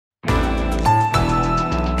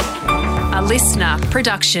A listener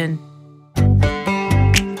production.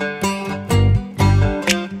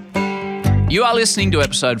 You are listening to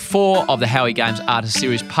episode 4 of the Howie Games Artist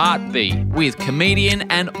Series Part B with comedian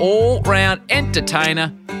and all-round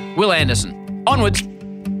entertainer, Will Anderson. Onwards.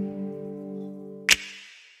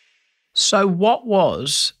 So what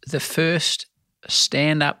was the first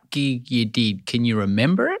stand-up gig you did? Can you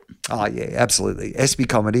remember it? Oh, yeah, absolutely. SB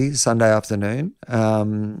Comedy, Sunday afternoon.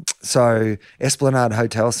 So Esplanade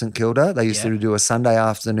Hotel, St Kilda, they used to do a Sunday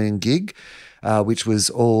afternoon gig, which was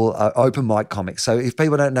all open mic comics. So if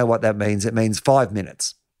people don't know what that means, it means 5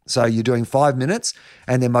 minutes. So you're doing 5 minutes,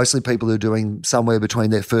 and they're mostly people who are doing somewhere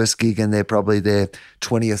between their first gig and they're probably their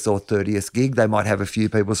 20th or 30th gig. They might have a few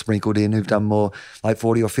people sprinkled in who've done more like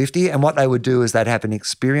 40 or 50. And what they would do is they'd have an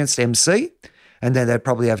experienced MC, and then they'd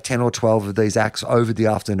probably have 10 or 12 of these acts over the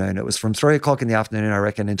afternoon. It was from 3 o'clock in the afternoon, I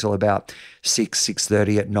reckon, until about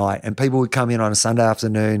 6:30 at night. And people would come in on a Sunday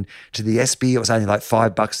afternoon to the SB. It was only like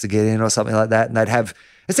 $5 to get in or something like that. And they'd have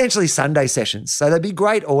essentially Sunday sessions. So they'd be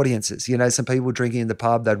great audiences. You know, some people drinking in the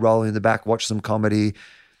pub, they'd roll in the back, watch some comedy.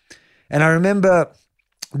 And I remember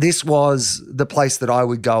this was the place that I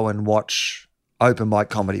would go and watch open mic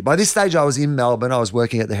comedy. By this stage, I was in Melbourne. I was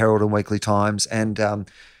working at the Herald and Weekly Times, and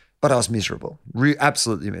but I was miserable,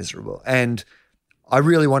 absolutely miserable. And I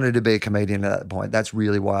really wanted to be a comedian at that point. That's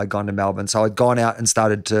really why I'd gone to Melbourne. So I'd gone out and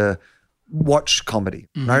started to watch comedy.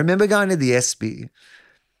 Mm-hmm. And I remember going to the SB,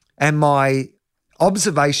 and my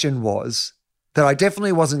observation was that I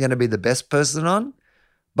definitely wasn't going to be the best person on,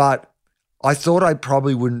 but I thought I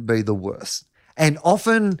probably wouldn't be the worst. And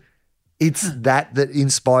often it's that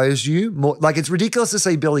inspires you more. Like, it's ridiculous to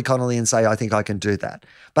see Billy Connolly and say, I think I can do that.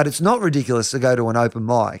 But it's not ridiculous to go to an open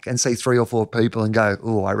mic and see 3 or 4 people and go,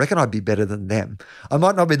 oh, I reckon I'd be better than them. I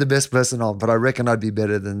might not be the best person on, but I reckon I'd be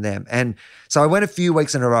better than them. And so I went a few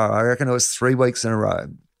weeks in a row. I reckon it was 3 weeks in a row.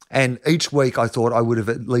 And each week I thought I would have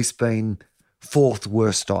at least been 4th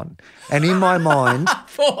worst on. And in my mind...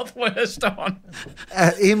 4th worst on.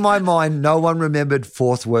 In my mind, no one remembered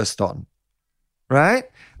 4th worst on, right?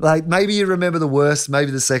 Like, maybe you remember the worst, maybe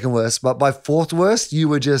the second worst, but by 4th worst, you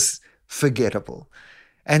were just forgettable.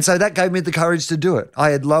 And so that gave me the courage to do it. I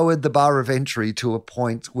had lowered the bar of entry to a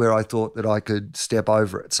point where I thought that I could step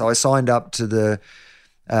over it. So I signed up to the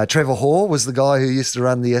Trevor Hall was the guy who used to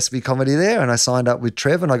run the SB Comedy there, and I signed up with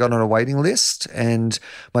Trev and I got on a waiting list. And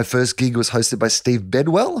my first gig was hosted by Steve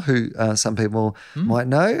Bedwell, who some people might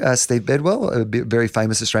know. Steve Bedwell, a very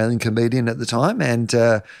famous Australian comedian at the time. And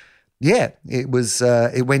yeah, it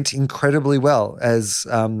went incredibly well, as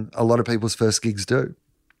a lot of people's first gigs do.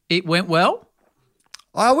 It went well?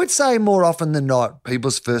 I would say more often than not,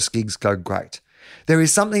 people's first gigs go great. There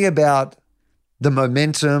is something about the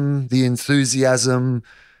momentum, the enthusiasm.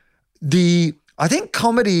 I think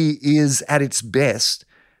comedy is at its best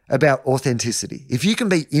about authenticity. If you can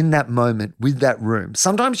be in that moment with that room,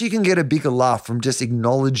 sometimes you can get a bigger laugh from just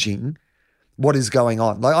acknowledging what is going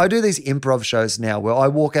on. Like, I do these improv shows now where I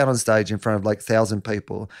walk out on stage in front of like 1,000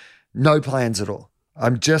 people, no plans at all.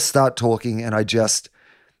 I'm just start talking and I just,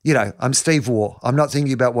 I'm Steve Waugh. I'm not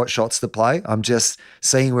thinking about what shots to play. I'm just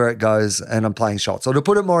seeing where it goes and I'm playing shots. Or to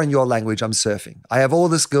put it more in your language, I'm surfing. I have all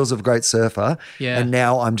the skills of a great surfer, and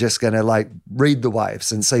now I'm just going to like read the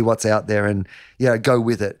waves and see what's out there and, go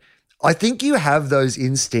with it. I think you have those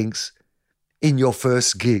instincts in your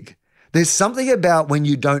first gig. There's something about when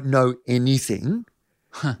you don't know anything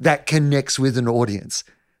that connects with an audience.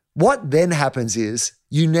 What then happens is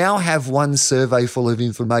you now have one survey full of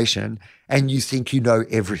information and you think you know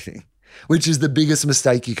everything, which is the biggest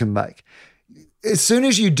mistake you can make. As soon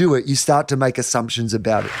as you do it, you start to make assumptions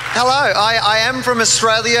about it. Hello, I am from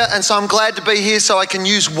Australia, and so I'm glad to be here so I can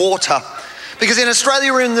use water. Because in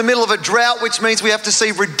Australia, we're in the middle of a drought, which means we have to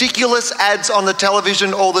see ridiculous ads on the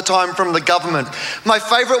television all the time from the government. My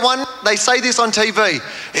favourite one, they say this on TV: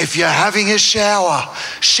 if you're having a shower,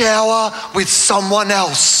 shower with someone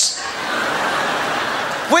else.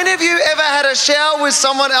 When have you ever had a shower with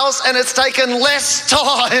someone else and it's taken less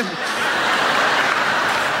time?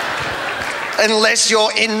 Unless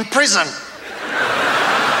you're in prison.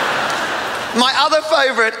 My other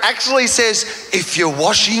favourite actually says, if you're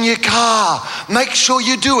washing your car, make sure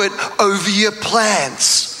you do it over your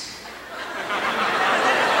plants.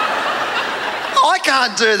 I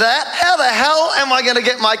can't do that. How the hell am I going to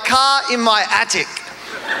get my car in my attic?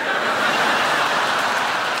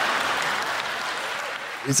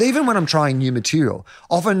 It's even when I'm trying new material.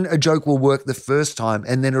 Often a joke will work the first time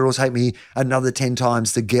and then it'll take me another 10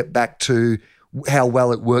 times to get back to how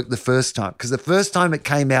well it worked the first time. Because the first time it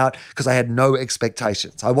came out, because I had no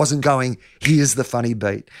expectations. I wasn't going, here's the funny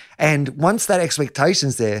beat. And once that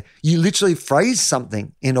expectation's there, you literally phrase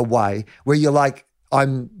something in a way where you're like,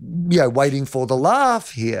 I'm waiting for the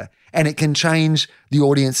laugh here. And it can change the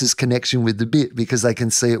audience's connection with the bit because they can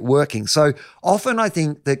see it working. So often I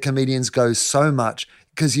think that comedians go so much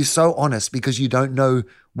because you're so honest because you don't know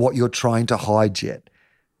what you're trying to hide yet.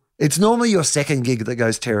 It's normally your second gig that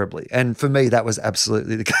goes terribly. And for me, that was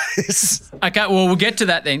absolutely the case. Okay, well, we'll get to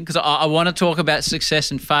that then because I want to talk about success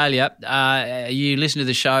and failure. You listen to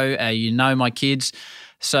the show, you know my kids.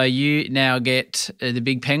 So you now get the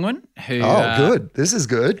Big Penguin who... Oh, good. This is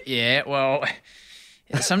good. Yeah, well...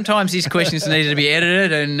 Sometimes these questions needed to be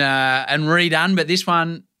edited and redone, but this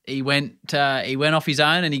one he went off his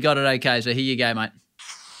own and he got it okay. So here you go, mate.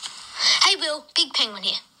 Hey, Will, Big Penguin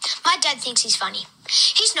here. My dad thinks he's funny.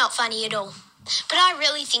 He's not funny at all, but I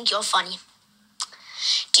really think you're funny.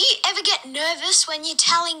 Do you ever get nervous when you're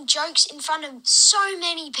telling jokes in front of so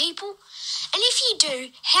many people? And if you do,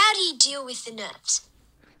 how do you deal with the nerves?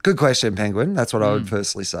 Good question, Penguin. That's what I would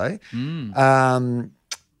personally say.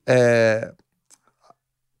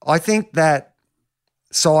 I think that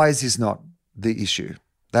size is not the issue.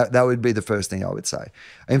 That would be the first thing I would say.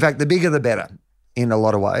 In fact, the bigger the better in a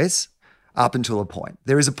lot of ways, up until a point.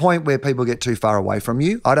 There is a point where people get too far away from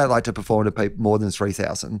you. I don't like to perform to more than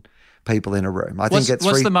 3,000 people in a room. What's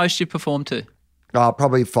the most you performed to?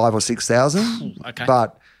 Probably 5,000 or 6,000. Okay.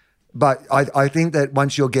 But I think that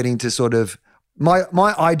once you're getting to sort of my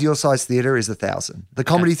ideal size theatre is 1,000. The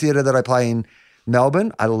comedy theatre that I play in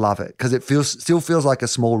Melbourne, I love it because it still feels like a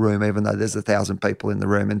small room even though there's 1,000 people in the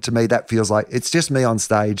room. And to me, that feels like it's just me on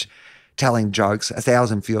stage telling jokes.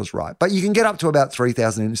 1,000 feels right. But you can get up to about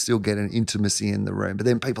 3,000 and still get an intimacy in the room. But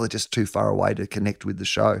then people are just too far away to connect with the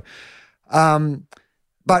show.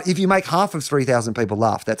 But if you make half of 3,000 people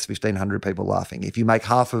laugh, that's 1,500 people laughing. If you make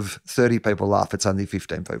half of 30 people laugh, it's only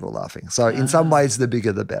 15 people laughing. So in some ways, the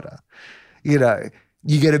bigger the better. You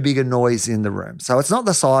get a bigger noise in the room. So it's not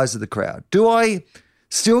the size of the crowd. Do I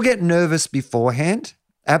still get nervous beforehand?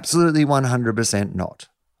 Absolutely 100% not.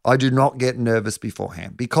 I do not get nervous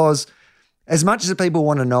beforehand because as much as people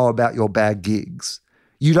want to know about your bad gigs,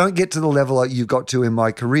 you don't get to the level that you've got to in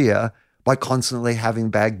my career by constantly having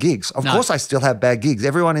bad gigs. Of course, I still have bad gigs.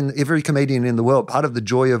 Every comedian in the world, part of the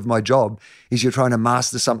joy of my job is you're trying to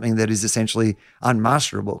master something that is essentially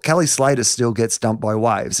unmasterable. Kelly Slater still gets dumped by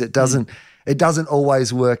waves. It doesn't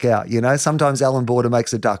always work out, Sometimes Alan Border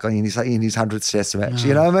makes a duck in his 100th test match,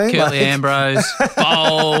 you know what I mean? Curtly Ambrose,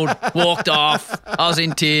 bold, walked off. I was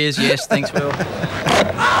in tears. Yes, thanks, Will.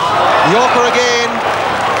 Yorker again,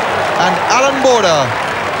 and Alan Border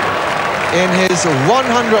in his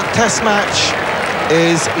 100th test match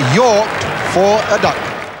is yorked for a duck.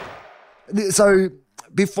 So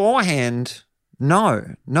beforehand,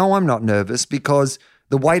 no, I'm not nervous because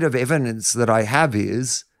the weight of evidence that I have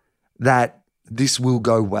is that this will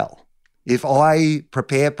go well. If I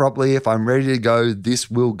prepare properly, if I'm ready to go, this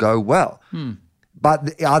will go well.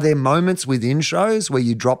 But are there moments within shows where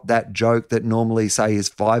you drop that joke that normally, say, is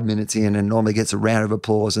 5 minutes in and normally gets a round of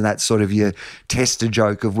applause and that's sort of your tester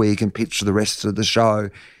joke of where you can pitch the rest of the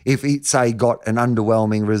show? If it, say, got an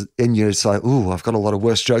underwhelming and you're just like, ooh, I've got a lot of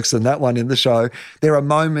worse jokes than that one in the show, there are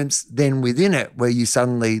moments then within it where you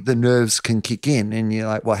suddenly, the nerves can kick in and you're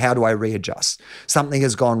like, well, how do I readjust? Something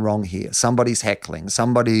has gone wrong here. Somebody's heckling.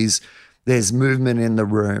 There's movement in the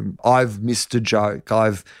room. I've missed a joke.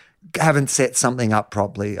 Haven't set something up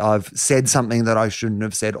properly. I've said something that I shouldn't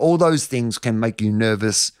have said. All those things can make you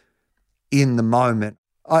nervous in the moment.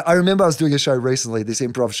 I remember I was doing a show recently, this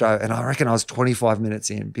improv show, and I reckon I was 25 minutes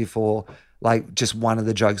in before just one of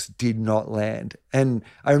the jokes did not land. And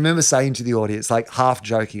I remember saying to the audience, half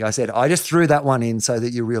joking, I said, I just threw that one in so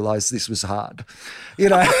that you realize this was hard.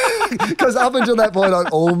 Because up until that point, I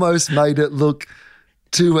almost made it look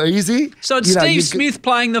too easy. So it's Steve Smith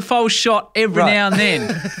playing the false shot every now and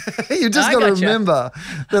then. You just got to remember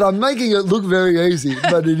that I'm making it look very easy,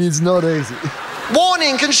 but it is not easy.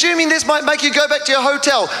 Warning, consuming this might make you go back to your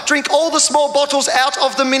hotel. Drink all the small bottles out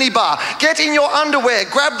of the minibar. Get in your underwear,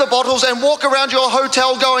 grab the bottles and walk around your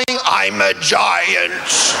hotel going, I'm a giant.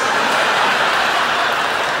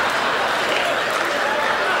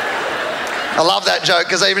 I love that joke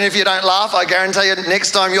because even if you don't laugh, I guarantee you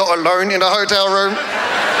next time you're alone in a hotel room.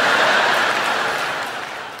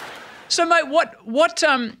 So, mate,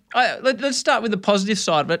 let's start with the positive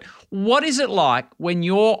side of it. What is it like when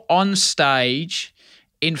you're on stage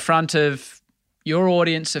in front of your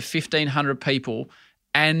audience of 1,500 people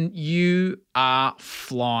and you are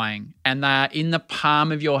flying and they are in the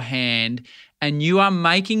palm of your hand and you are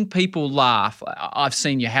making people laugh. I've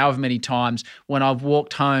seen you however many times when I've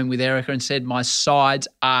walked home with Erica and said, my sides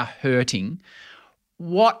are hurting.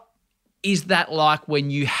 What is that like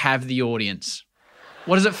when you have the audience?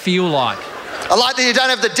 What does it feel like? I like that you don't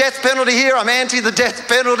have the death penalty here. I'm anti the death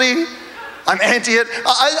penalty. I'm anti it.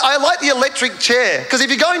 I like the electric chair, because if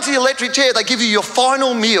you go into the electric chair, they give you your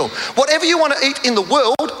final meal. Whatever you want to eat in the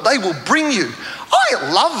world, they will bring you.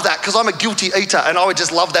 I love that, because I'm a guilty eater and I would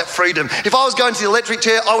just love that freedom. If I was going to the electric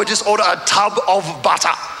chair, I would just order a tub of butter.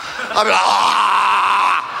 I'd be like,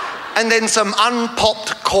 ah! And then some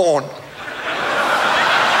unpopped corn.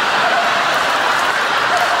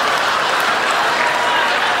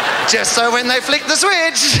 Just so when they flick the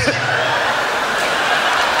switch.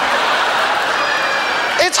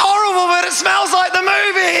 It's horrible, but it smells like the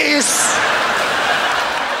movies.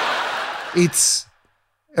 It's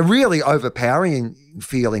a really overpowering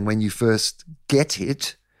feeling when you first get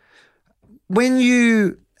it. When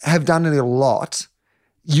you have done it a lot,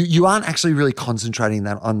 you aren't actually really concentrating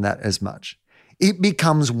on that as much. It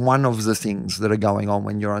becomes one of the things that are going on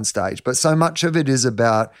when you're on stage. But so much of it is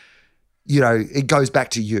about, it goes back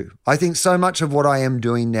to you. I think so much of what I am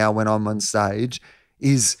doing now when I'm on stage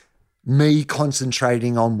is me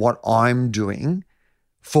concentrating on what I'm doing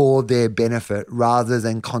for their benefit rather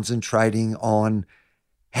than concentrating on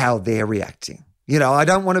how they're reacting. I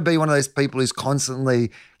don't want to be one of those people who's constantly,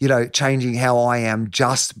 changing how I am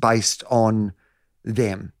just based on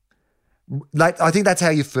them. I think that's how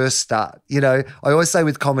you first start. I always say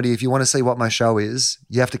with comedy, if you want to see what my show is,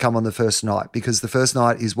 you have to come on the first night, because the first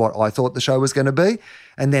night is what I thought the show was going to be.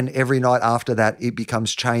 And then every night after that, it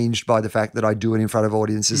becomes changed by the fact that I do it in front of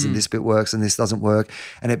audiences and this bit works and this doesn't work.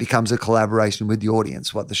 And it becomes a collaboration with the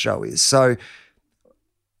audience, what the show is. So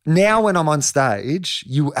now when I'm on stage,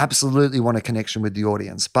 you absolutely want a connection with the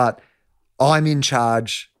audience, but I'm in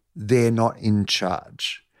charge, they're not in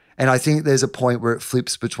charge. And I think there's a point where it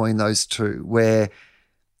flips between those two, where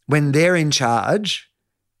when they're in charge,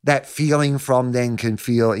 that feeling from them can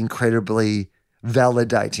feel incredibly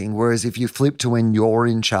validating. Whereas if you flip to when you're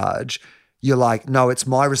in charge, you're like, no, it's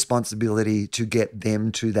my responsibility to get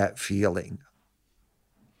them to that feeling.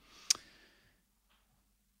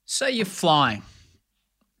 So you're flying.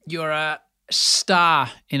 You're a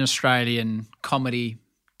star in Australian comedy,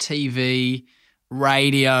 TV,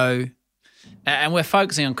 radio. And we're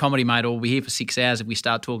focusing on comedy, mate, or we'll be here for 6 hours if we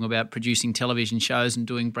start talking about producing television shows and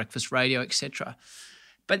doing breakfast radio, etc.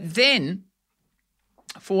 But then,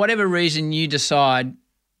 for whatever reason, you decide,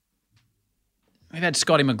 we've had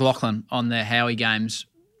Scotty McLaughlin on the Howie Games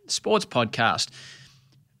sports podcast,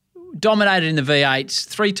 dominated in the V8s,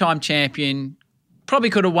 3-time champion,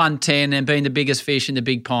 probably could have won 10 and been the biggest fish in the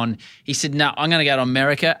big pond. He said, no, I'm going to go to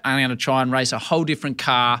America. I'm going to try and race a whole different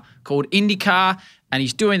car called IndyCar. And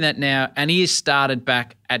he's doing that now, and he has started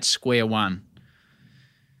back at square one.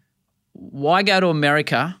 Why go to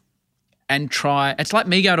America and try – it's like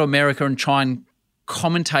me going to America and trying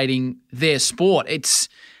commentating their sport. It's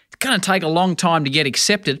going to take a long time to get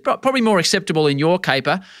accepted, probably more acceptable in your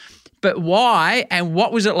caper. But why, and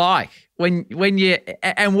what was it like when you –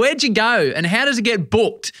 and where'd you go, and how does it get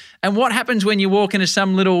booked, and what happens when you walk into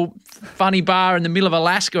some little funny bar in the middle of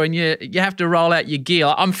Alaska and you have to roll out your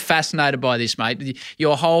gear? I'm fascinated by this, mate,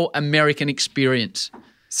 your whole American experience.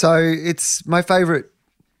 So it's my favourite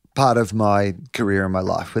part of my career and my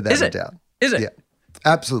life, without a doubt. Is it? Yeah,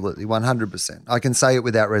 absolutely, 100%. I can say it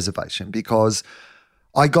without reservation, because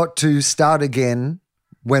I got to start again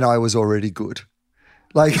when I was already good.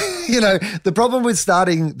 Like, the problem with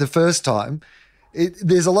starting the first time,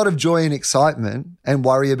 there's a lot of joy and excitement and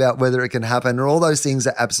worry about whether it can happen, and all those things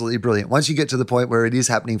are absolutely brilliant. Once you get to the point where it is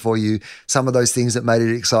happening for you, some of those things that made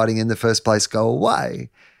it exciting in the first place go away.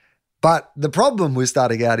 But the problem with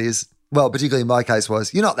starting out is, well, particularly in my case,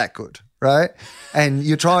 was you're not that good, right? And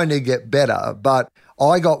you're trying to get better. But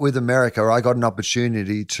I got with America, I got an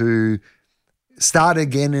opportunity to start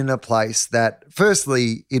again in a place that,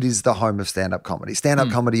 firstly, it is the home of stand-up comedy. Stand-up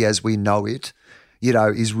comedy as we know it,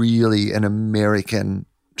 is really an American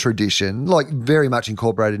tradition, like very much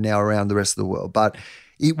incorporated now around the rest of the world. But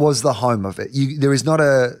it was the home of it. There is not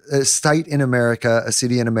a state in America, a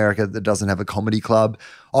city in America that doesn't have a comedy club.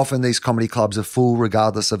 Often these comedy clubs are full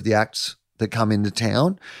regardless of the acts that come into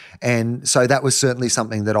town. And so that was certainly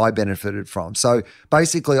something that I benefited from. So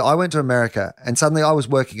basically I went to America and suddenly I was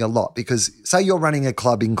working a lot, because say you're running a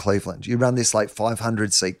club in Cleveland, you run this like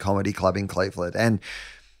 500-seat comedy club in Cleveland, and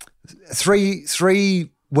three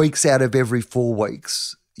weeks out of every 4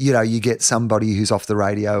 weeks, you get somebody who's off the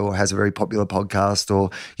radio or has a very popular podcast or,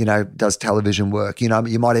 does television work. You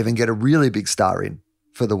might even get a really big star in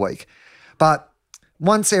for the week. But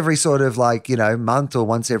once every sort of like, month or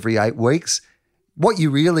once every 8 weeks, what you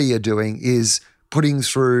really are doing is putting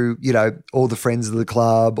through, all the friends of the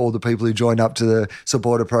club, all the people who join up to the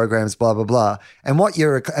supporter programs, blah, blah, blah. And what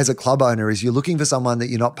you're, as a club owner, is you're looking for someone that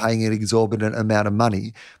you're not paying an exorbitant amount of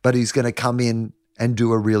money, but who's going to come in and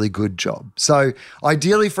do a really good job. So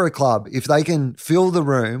ideally for a club, if they can fill the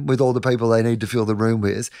room with all the people they need to fill the room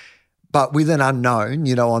with, but with an unknown,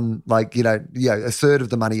 on like, a third of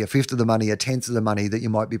the money, a fifth of the money, a tenth of the money that you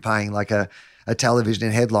might be paying like a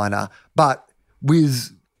television headliner, but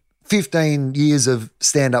with 15 years of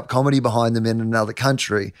stand-up comedy behind them in another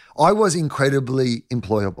country, I was incredibly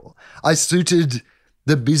employable. I suited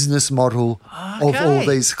the business model of all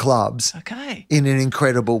these clubs in an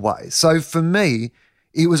incredible way. So for me,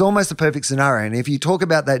 it was almost a perfect scenario. And if you talk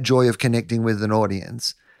about that joy of connecting with an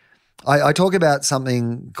audience, I talk about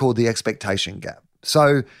something called the expectation gap.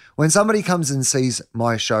 So when somebody comes and sees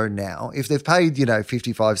my show now, if they've paid,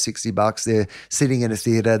 $55, $60, they're sitting in a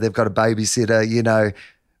theatre, they've got a babysitter,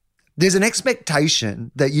 there's an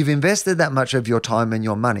expectation that you've invested that much of your time and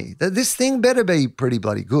your money, that this thing better be pretty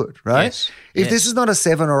bloody good, right? Yes. If this is not a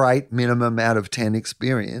 7 or 8 minimum out of 10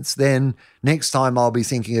 experience, then next time I'll be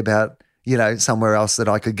thinking about, somewhere else that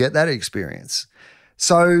I could get that experience.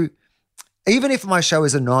 So even if my show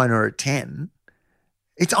is a 9 or a 10,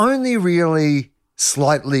 it's only really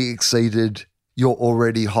slightly exceeded your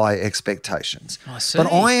already high expectations. I see.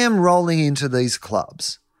 But I am rolling into these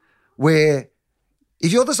clubs where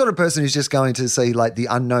if you're the sort of person who's just going to see like the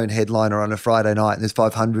unknown headliner on a Friday night and there's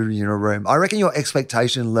 500 in a room, I reckon your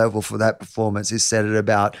expectation level for that performance is set at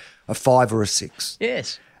about a 5 or a 6.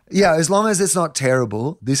 Yes. Yeah, as long as it's not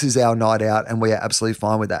terrible, this is our night out and we are absolutely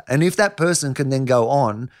fine with that. And if that person can then go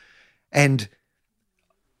on and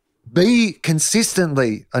be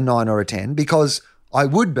consistently a 9 or a 10, because I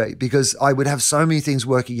would have so many things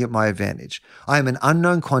working at my advantage. I am an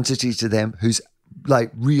unknown quantity to them who's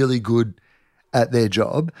like really good at their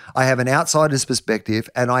job. I have an outsider's perspective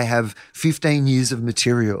and I have 15 years of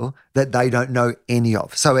material that they don't know any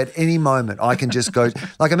of. So at any moment I can just go,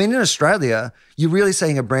 in Australia, you're really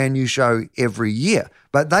seeing a brand new show every year,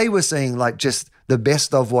 but they were seeing like just the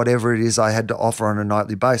best of whatever it is I had to offer on a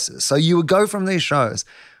nightly basis. So you would go from these shows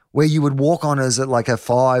where you would walk on as at like a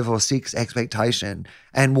 5 or 6 expectation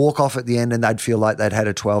and walk off at the end and they'd feel like they'd had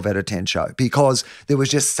a 12 out of 10 show because there was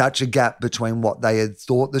just such a gap between what they had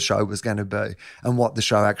thought the show was going to be and what the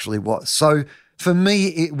show actually was. So for me,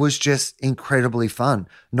 it was just incredibly fun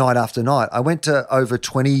night after night. I went to over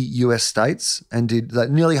 20 US states and did like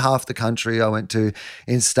nearly half the country I went to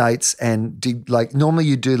in states and did like, normally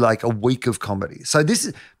you do like a week of comedy. So this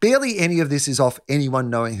is barely any of this is off anyone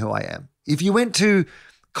knowing who I am. If you went to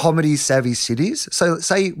comedy savvy cities. So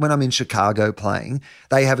say when I'm in Chicago playing,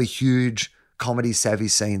 they have a huge comedy savvy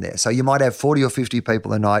scene there. So you might have 40 or 50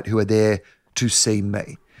 people a night who are there to see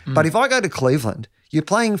me. But if I go to Cleveland, you're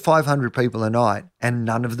playing 500 people a night and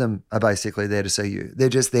none of them are basically there to see you. They're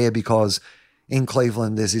just there because in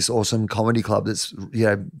Cleveland there's this awesome comedy club that's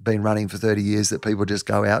been running for 30 years that people just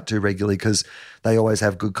go out to regularly because they always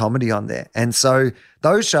have good comedy on there. And so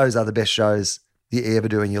those shows are the best shows you ever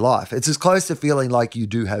do in your life. It's as close to feeling like you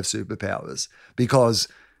do have superpowers because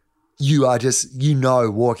you are just,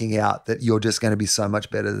 walking out that you're just going to be so much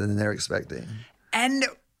better than they're expecting. And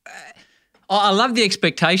I love the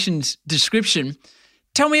expectations description.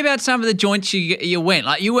 Tell me about some of the joints you went.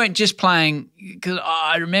 Like you weren't just playing, because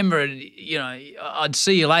I remember, I'd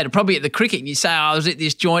see you later, probably at the cricket, and you say, I was at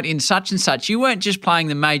this joint in such and such. You weren't just playing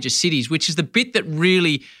the major cities, which is the bit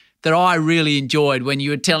that I really enjoyed when you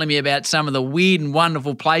were telling me about some of the weird and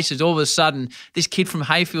wonderful places. All of a sudden, this kid from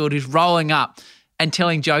Hayfield is rolling up and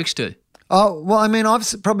telling jokes to. Oh, well, I mean, I've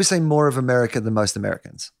probably seen more of America than most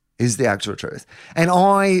Americans, is the actual truth. And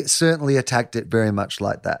I certainly attacked it very much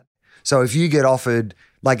like that. So if you get offered,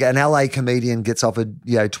 like an LA comedian gets offered,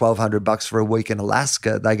 $1,200 for a week in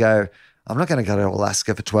Alaska, they go, I'm not going to go to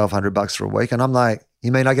Alaska for $1,200 for a week. And I'm like,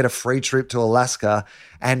 you mean I get a free trip to Alaska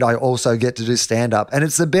and I also get to do stand-up? And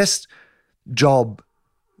it's the best job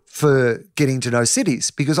for getting to know cities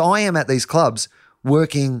because I am at these clubs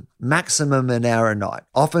working maximum an hour a night.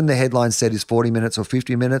 Often the headline set is 40 minutes or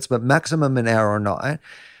 50 minutes, but maximum an hour a night.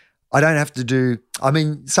 I don't have to do,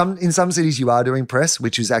 in some cities you are doing press,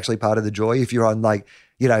 which is actually part of the joy. If you're on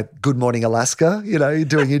Good Morning Alaska,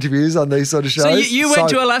 doing interviews on these sort of shows. So you went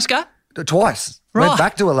to Alaska? Twice. Right. Went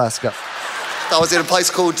back to Alaska. I was in a place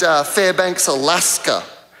called Fairbanks, Alaska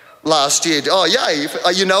last year. Oh, yay.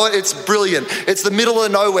 You know it? It's brilliant. It's the middle of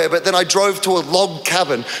nowhere, but then I drove to a log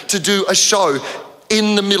cabin to do a show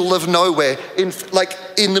in the middle of nowhere, in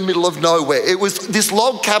the middle of nowhere. It was this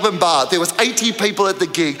log cabin bar. There was 80 people at the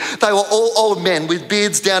gig. They were all old men with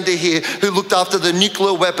beards down to here who looked after the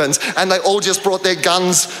nuclear weapons, and they all just brought their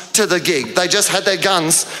guns to the gig. They just had their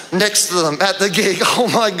guns next to them at the gig. Oh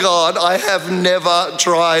my God, I have never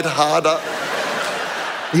tried harder.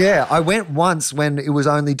 Yeah, I went once when it was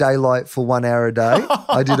only daylight for 1 hour a day.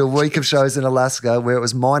 I did a week of shows in Alaska where it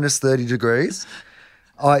was minus 30 degrees.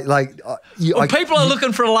 People are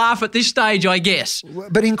looking for a laugh at this stage, I guess.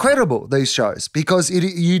 But incredible, these shows, because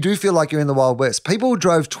you do feel like you're in the Wild West. People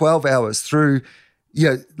drove 12 hours through,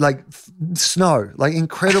 snow, like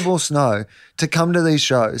incredible snow to come to these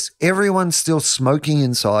shows. Everyone's still smoking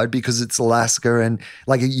inside because it's Alaska, and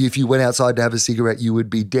if you went outside to have a cigarette, you would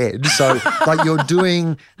be dead. So you're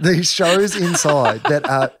doing these shows inside that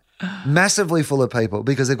are massively full of people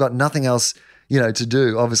because they've got nothing else to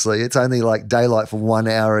do. Obviously, it's only daylight for 1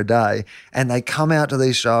 hour a day, and they come out to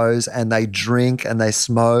these shows and they drink and they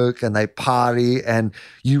smoke and they party, and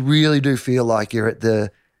you really do feel like you're at the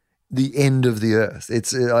end of the earth.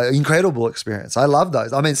 It's an incredible experience. I love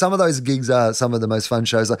those. I mean, some of those gigs are some of the most fun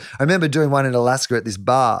shows. I remember doing one in Alaska at this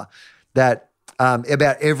bar that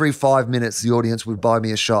about every 5 minutes the audience would buy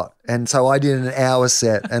me a shot. And so I did an hour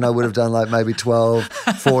set and I would have done maybe 12,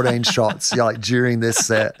 14 shots during this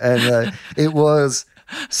set. And it was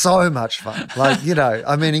so much fun.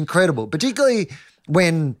 Incredible. Particularly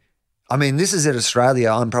when, this is at Australia.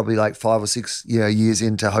 I'm probably 5 or 6 years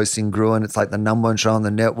into hosting Gruen. It's the number one show on the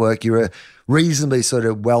network. You're a reasonably sort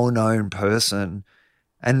of well-known person.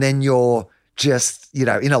 And then you're just,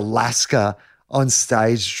 in Alaska on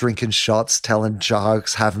stage drinking shots, telling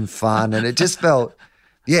jokes, having fun. And it just felt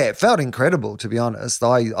incredible, to be honest.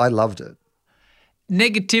 I loved it.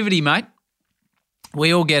 Negativity, mate.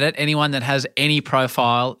 We all get it. Anyone that has any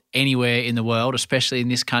profile anywhere in the world, especially in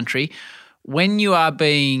this country, when you are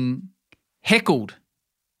being heckled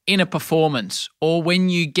in a performance or when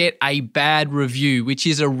you get a bad review, which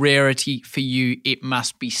is a rarity for you, it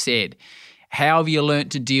must be said. How have you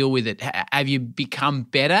learnt to deal with it? Have you become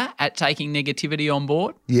better at taking negativity on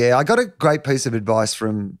board? Yeah, I got a great piece of advice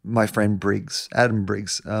from my friend Briggs, Adam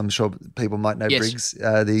Briggs. I'm sure people might know Briggs,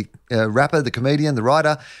 the rapper, the comedian, the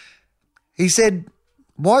writer. He said,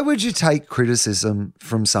 why would you take criticism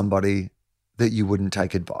from somebody that you wouldn't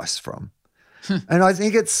take advice from? And I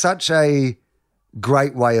think it's such a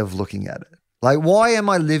great way of looking at it. Why am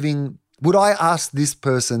I living? Would I ask this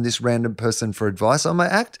random person for advice on my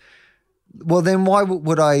act? Well, then why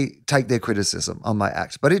would I take their criticism on my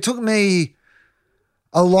act? But it took me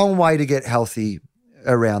a long way to get healthy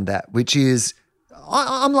around that, which is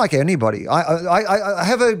I'm like anybody. I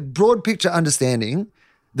have a broad picture understanding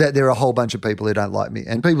that there are a whole bunch of people who don't like me.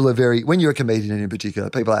 And people are when you're a comedian in particular,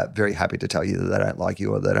 people are very happy to tell you that they don't like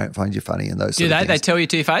you or they don't find you funny and those sort of things. Do they? They tell you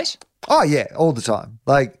to your face? Oh, yeah, all the time.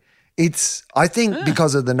 I think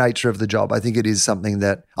because of the nature of the job, I think it is something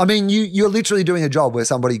that, you're literally doing a job where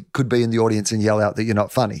somebody could be in the audience and yell out that you're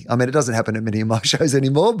not funny. It doesn't happen at many of my shows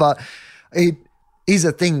anymore, but it is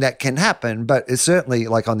a thing that can happen, but it's certainly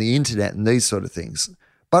on the internet and these sort of things.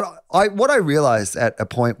 But what I realized at a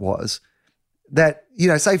point was that,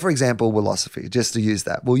 say for example, Wilosophy, just to use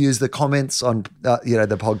that, we'll use the comments on,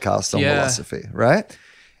 the podcast on Wilosophy, right?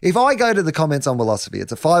 If I go to the comments on Wilosophy,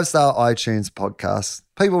 it's a 5-star iTunes podcast.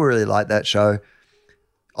 People really like that show.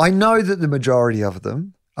 I know that the majority of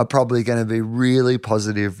them are probably going to be really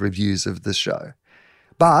positive reviews of the show.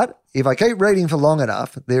 But if I keep reading for long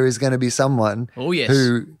enough, there is going to be someone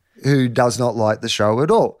who does not like the show at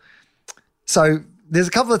all. So there's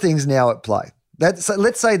a couple of things now at play. So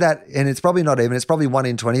let's say that, and it's probably not even, it's probably 1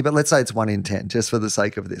 in 20, but let's say it's 1 in 10, just for the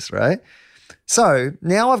sake of this, right? So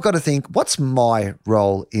now I've got to think, what's my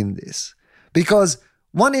role in this? Because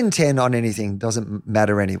 1 in 10 on anything doesn't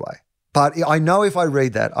matter anyway. But I know if I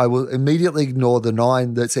read that, I will immediately ignore the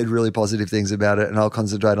 9 that said really positive things about it, and I'll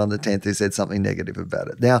concentrate on the 10th who said something negative about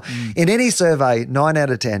it. Now, in any survey, 9 out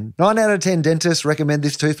of 10 dentists recommend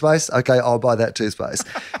this toothpaste. Okay, I'll buy that toothpaste.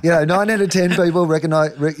 9 out of 10 people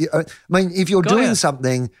recognize. If you're doing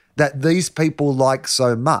something that these people like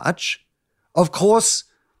so much, of course,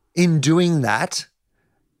 in doing that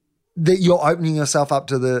you're opening yourself up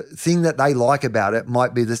to the thing that they like about it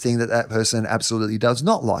might be the thing that that person absolutely does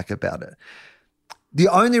not like about it. The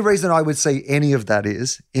only reason I would see any of that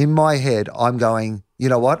is, in my head, I'm going, you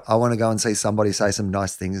know what? I want to go and see somebody say some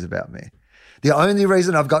nice things about me. The only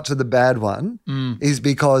reason I've got to the bad one is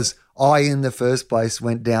because I, in the first place,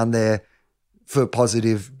 went down there for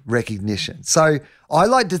positive recognition. So I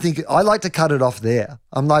like to cut it off there.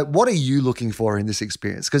 I'm like, what are you looking for in this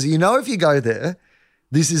experience? Because if you go there,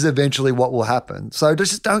 this is eventually what will happen. So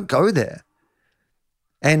just don't go there.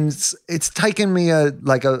 And it's taken me a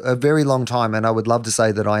very long time, and I would love to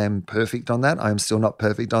say that I am perfect on that. I am still not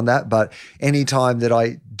perfect on that, but any time that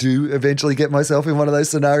I do eventually get myself in one of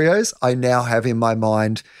those scenarios, I now have in my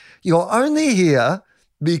mind, you're only here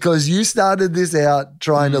because you started this out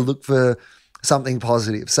trying to look for something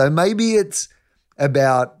positive. So maybe it's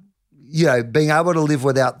about, being able to live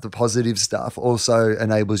without the positive stuff also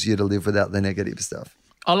enables you to live without the negative stuff.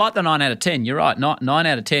 I like the 9 out of 10. You're right. 9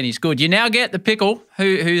 out of 10 is good. You now get the pickle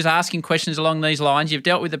who's asking questions along these lines. You've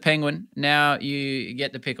dealt with the penguin. Now you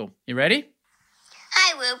get the pickle. You ready?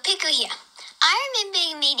 Hi, Will. Pickle here. I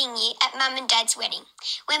remember meeting you at Mum and Dad's wedding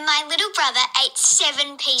when my little brother ate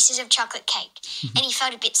 7 pieces of chocolate cake and he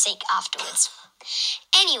felt a bit sick afterwards.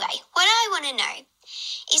 Anyway, what I want to know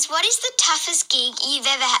is what is the toughest gig you've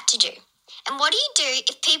ever had to do? And what do you do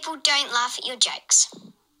if people don't laugh at your jokes?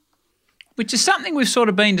 Which is something we've sort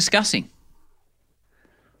of been discussing.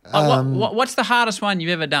 What's the hardest one you've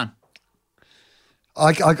ever done?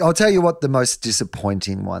 I'll tell you what the most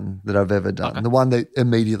disappointing one that I've ever done, the one that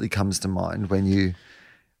immediately comes to mind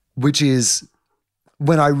which is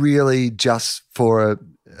when I really just for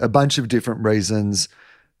a bunch of different reasons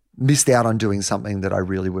missed out on doing something that I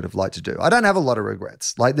really would have liked to do. I don't have a lot of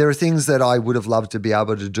regrets. Like there are things that I would have loved to be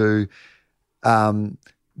able to do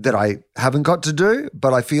that I haven't got to do,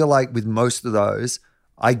 but I feel like with most of those,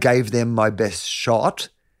 I gave them my best shot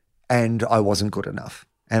and I wasn't good enough,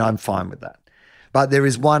 and I'm fine with that. But there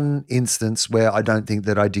is one instance where I don't think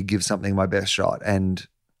that I did give something my best shot and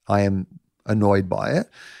I am annoyed by it.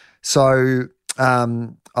 So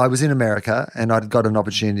I was in America and I'd got an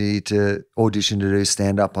opportunity to audition to do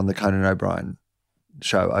stand-up on the Conan O'Brien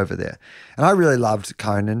show over there. And I really loved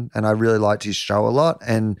Conan and I really liked his show a lot.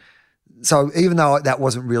 And so even though that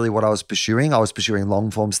wasn't really what I was pursuing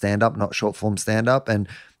long-form stand-up, not short-form stand-up. And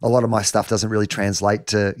a lot of my stuff doesn't really translate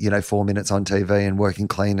to, 4 minutes on TV and working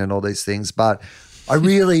clean and all these things. But I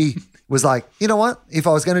really was like, you know what? If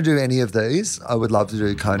I was going to do any of these, I would love to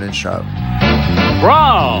do Conan's show.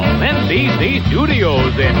 From NBC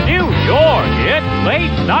Studios in New York, it's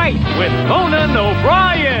Late Night with Conan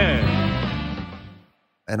O'Brien.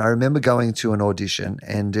 And I remember going to an audition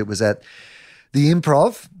and it was at the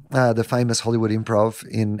Improv, the famous Hollywood Improv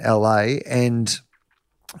in LA. And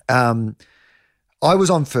I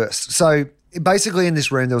was on first. So basically in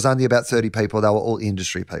this room, there was only about 30 people. They were all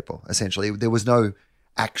industry people, essentially. There was no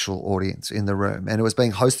actual audience in the room. And it was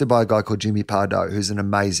being hosted by a guy called Jimmy Pardo, who's an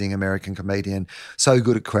amazing American comedian, so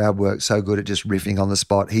good at crowd work, so good at just riffing on the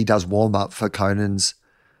spot. He does warm-up for Conan's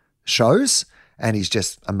shows and he's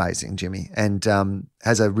just amazing, Jimmy. And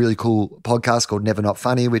has a really cool podcast called Never Not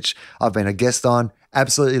Funny, which I've been a guest on.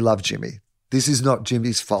 Absolutely love Jimmy. This is not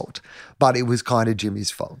Jimmy's fault, but it was kind of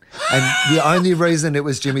Jimmy's fault. And the only reason it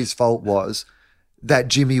was Jimmy's fault was that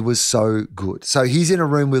Jimmy was so good. So he's in a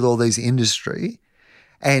room with all these industry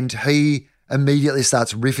and he immediately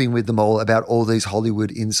starts riffing with them all about all these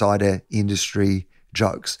Hollywood insider industry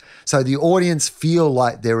jokes. So the audience feel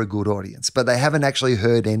like they're a good audience, but they haven't actually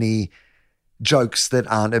heard any jokes that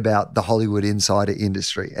aren't about the Hollywood insider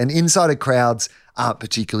industry. And insider crowds aren't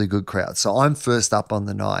particularly good crowds. So I'm first up on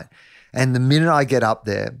the night. And the minute I get up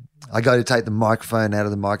there, I go to take the microphone out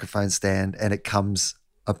of the microphone stand and it comes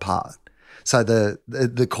apart. So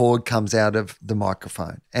the cord comes out of the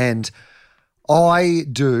microphone. And I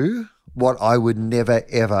do what I would never,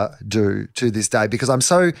 ever do to this day because I'm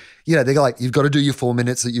so, they're like, you've got to do your 4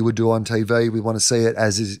 minutes that you would do on TV. We want to see it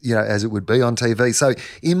as it would be on TV. So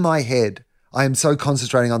in my head, I am so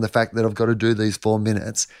concentrating on the fact that I've got to do these 4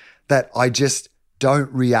 minutes that I just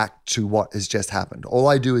don't react to what has just happened. All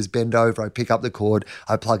I do is bend over, I pick up the cord,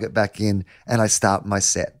 I plug it back in, and I start my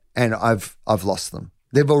set. And I've lost them.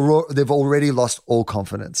 They've already lost all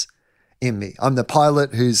confidence in me. I'm the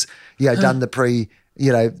pilot who's done the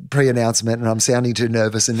pre-announcement, and I'm sounding too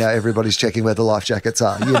nervous, and now everybody's checking where the life jackets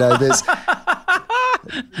are.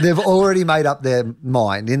 They've already made up their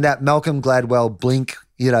mind. In that Malcolm Gladwell Blink,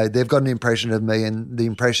 they've got an impression of me, and the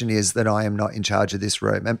impression is that I am not in charge of this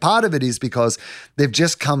room. And part of it is because they've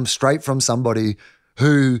just come straight from somebody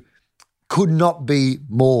who could not be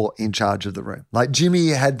more in charge of the room. Like Jimmy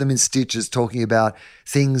had them in stitches talking about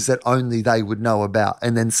things that only they would know about.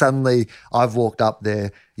 And then suddenly I've walked up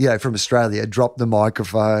there, from Australia, dropped the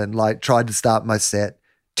microphone, tried to start my set.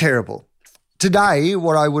 Terrible. Today,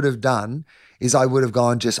 what I would have done is I would have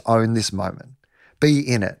gone, just own this moment, be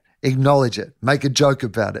in it, acknowledge it, make a joke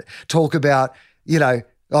about it, talk about,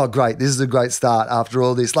 oh, great, this is a great start after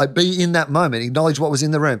all this. Be in that moment, acknowledge what was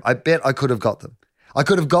in the room. I bet I could have got them. I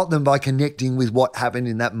could have got them by connecting with what happened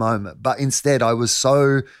in that moment. But instead I was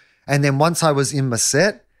and then once I was in my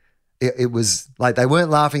set, it was like they weren't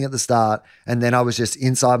laughing at the start, and then I was just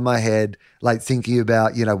inside my head, like thinking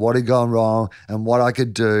about, what had gone wrong and what I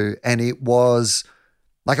could do. And it was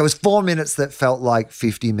 4 minutes that felt like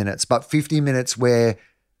 50 minutes, but 50 minutes where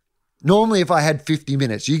normally if I had 50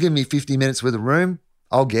 minutes, you give me 50 minutes with a room,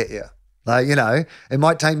 I'll get you. Like, it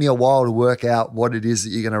might take me a while to work out what it is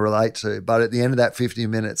that you're going to relate to, but at the end of that 50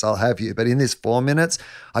 minutes, I'll have you. But in this 4 minutes,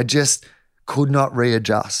 I just could not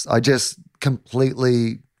readjust. I just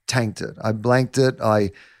completely tanked it. I blanked it.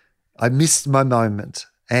 I missed my moment.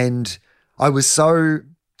 And I was so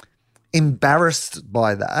embarrassed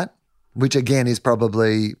by that, which again is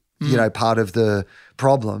probably, part of the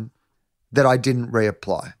problem, that I didn't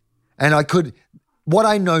reapply. And what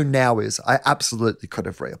I know now is I absolutely could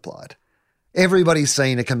have reapplied. Everybody's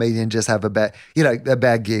seen a comedian just have a bad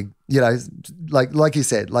gig, like you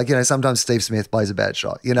said, sometimes Steve Smith plays a bad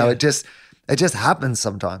shot, it just happens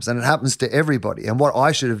sometimes, and it happens to everybody. And what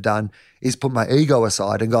I should have done is put my ego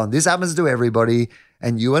aside and gone, this happens to everybody,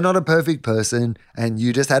 and you are not a perfect person, and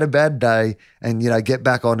you just had a bad day, and, get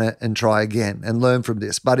back on it and try again and learn from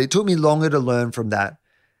this. But it took me longer to learn from that.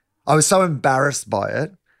 I was so embarrassed by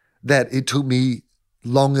it that it took me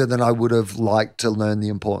longer than I would have liked to learn the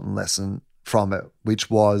important lesson from it, which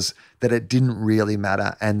was that it didn't really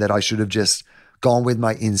matter and that I should have just gone with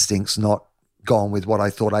my instincts, not gone with what I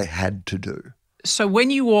thought I had to do. So when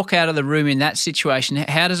you walk out of the room in that situation,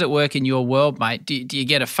 how does it work in your world, mate? Do you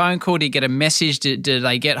get a phone call? Do you get a message? Do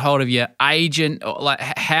they get hold of your agent? Or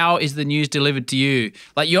how is the news delivered to you?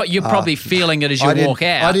 You're probably feeling it as you walk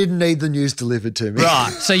out. I didn't need the news delivered to me.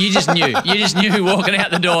 Right. So you just knew. You just knew walking out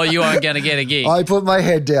the door you weren't going to get a gig. I put my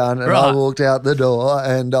head down and I walked out the door,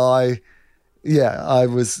 and I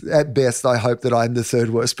was, at best, I hope that I'm the third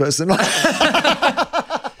worst person.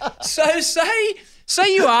 So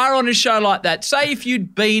say you are on a show like that. Say if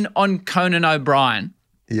you'd been on Conan O'Brien.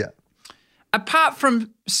 Yeah. Apart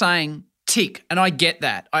from saying tick, and I get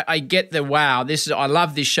that. I get the wow, I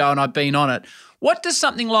love this show and I've been on it. What does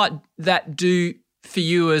something like that do for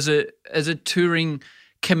you as a touring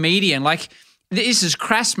comedian? This is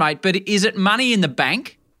crass, mate, but is it money in the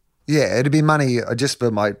bank? Yeah, it'd be money just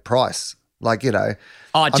for my price. Oh,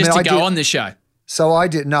 just to go on the show. So I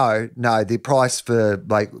did no, the price for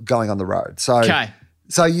going on the road. So okay.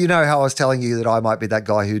 So how I was telling you that I might be that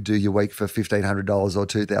guy who'd do your week for $1,500 or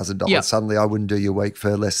 $2,000. Yep. Suddenly I wouldn't do your week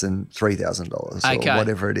for less than $3,000 or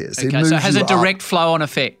whatever it is. Okay, so it has a direct flow-on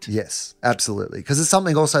effect. Yes, absolutely. Because it's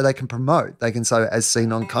something also they can promote. They can say, as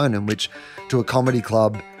seen on Conan, which to a comedy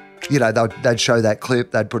club, they'd show that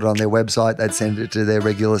clip, they'd put it on their website, they'd send it to their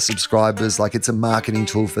regular subscribers. It's a marketing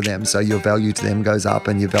tool for them. So your value to them goes up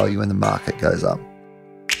and your value in the market goes up.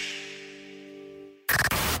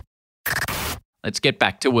 Let's get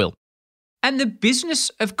back to Will. And the business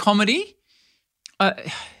of comedy,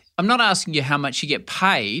 I'm not asking you how much you get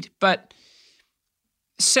paid, but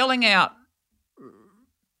selling out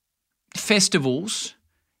festivals,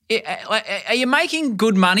 are you making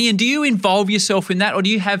good money, and do you involve yourself in that, or do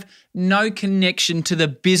you have no connection to the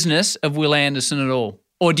business of Will Anderson at all?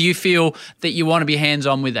 Or do you feel that you want to be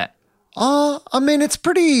hands-on with that? It's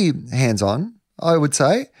pretty hands-on, I would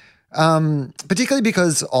say. Particularly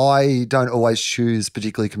because I don't always choose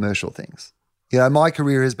particularly commercial things. My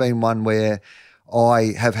career has been one where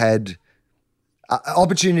I have had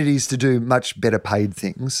opportunities to do much better paid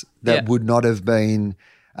things that would not have been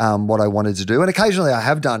what I wanted to do. And occasionally I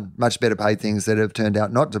have done much better paid things that have turned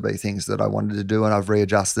out not to be things that I wanted to do, and I've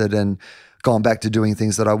readjusted and gone back to doing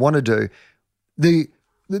things that I want to do.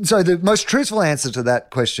 So the most truthful answer to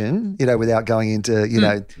that question, without going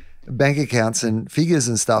into, bank accounts and figures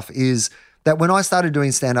and stuff, is that when I started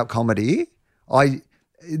doing stand-up comedy, I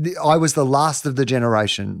was the last of the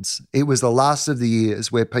generations. It was the last of the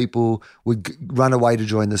years where people would run away to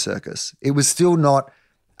join the circus. It was still not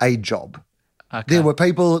a job. Okay. There were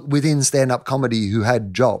people within stand-up comedy who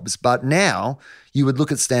had jobs, but now you would look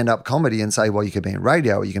at stand-up comedy and say, well, you can be in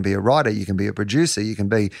radio, you can be a writer, you can be a producer, you can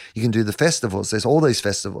do the festivals. There's all these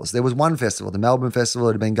festivals. There was one festival, the Melbourne Festival,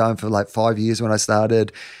 that had been going for 5 years when I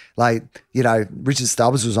started. Richard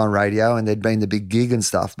Stubbs was on radio and there'd been the big gig and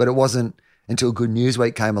stuff, but it wasn't until Good News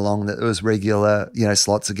Week came along that there was regular,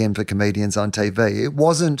 slots again for comedians on TV. It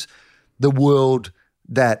wasn't the world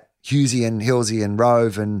that Husey and Hilsey and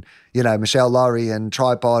Rove and, Michelle Laurie and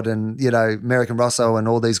Tripod and, American Rosso and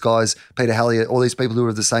all these guys, Peter Hellier, all these people who were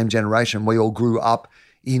of the same generation. We all grew up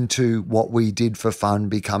into what we did for fun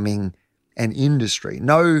becoming an industry.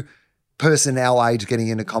 No person our age getting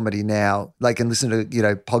into comedy now, they can listen to,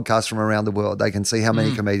 podcasts from around the world. They can see how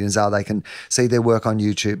many comedians are. They can see their work on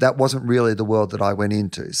YouTube. That wasn't really the world that I went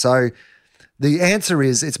into. So the answer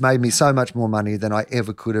is it's made me so much more money than I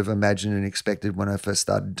ever could have imagined and expected when I first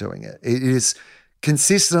started doing it. It is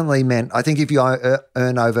consistently meant, I think if you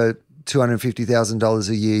earn over $250,000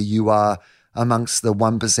 a year, you are amongst the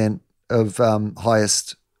 1% of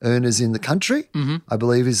highest earners in the country, I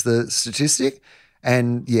believe is the statistic.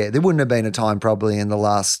 And yeah, there wouldn't have been a time probably in the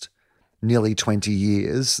last nearly 20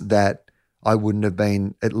 years that I wouldn't have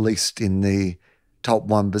been at least in the top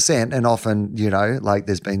 1%. And often, you know, like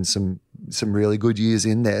there's been some really good years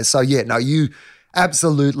in there. So yeah, no, you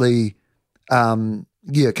absolutely can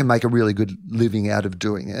make a really good living out of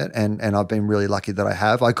doing it. And I've been really lucky that I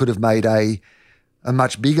have. I could have made a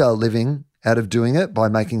much bigger living out of doing it by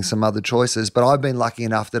making some other choices. But I've been lucky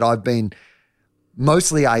enough that I've been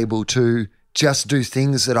mostly able to just do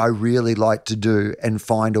things that I really like to do and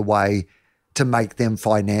find a way to make them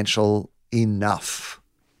financial enough.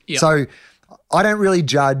 Yep. So I don't really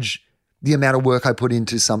judge the amount of work I put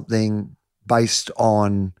into something based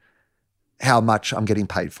on how much I'm getting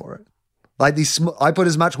paid for it. Like I put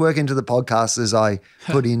as much work into the podcast as I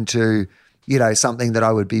put into, you know, something that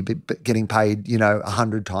I would be getting paid, you know,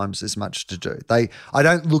 100 times as much to do. I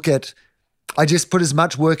just put as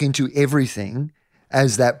much work into everything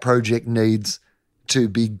as that project needs to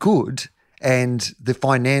be good. And the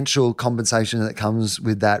financial compensation that comes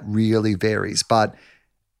with that really varies. But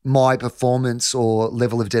my performance or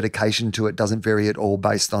level of dedication to it doesn't vary at all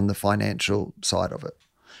based on the financial side of it.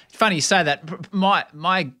 Funny you say that.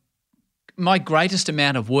 My greatest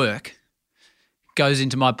amount of work goes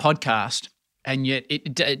into my podcast, and yet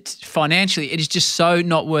it financially it is just so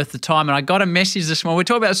not worth the time. And I got a message this morning. We're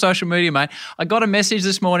talking about social media, mate. I got a message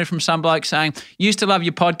this morning from some bloke saying, "Used to love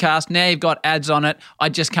your podcast. Now you've got ads on it. I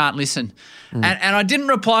just can't listen." And I didn't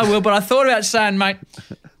reply, Will, but I thought about saying, mate,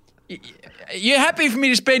 you're happy for me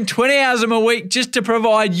to spend 20 hours a week just to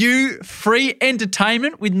provide you free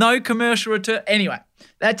entertainment with no commercial return? Anyway,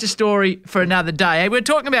 that's a story for another day. Hey, we're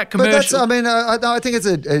talking about commercials. But I think it's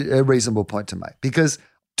a reasonable point to make, because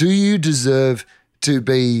do you deserve to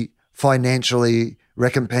be financially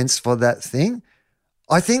recompensed for that thing?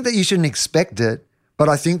 I think that you shouldn't expect it, but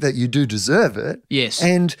I think that you do deserve it. Yes.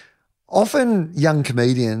 And often young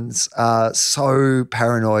comedians are so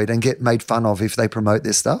paranoid and get made fun of if they promote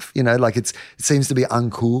their stuff. You know, like it seems to be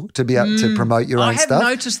uncool to be able to promote your own stuff. I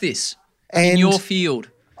have noticed this in your field.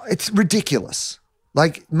 It's ridiculous.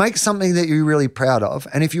 Like, make something that you're really proud of.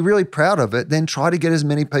 And if you're really proud of it, then try to get as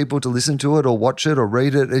many people to listen to it or watch it or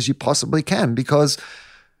read it as you possibly can, because,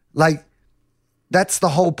 like, that's the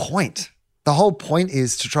whole point. The whole point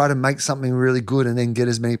is to try to make something really good and then get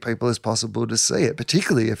as many people as possible to see it,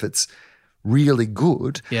 particularly if it's really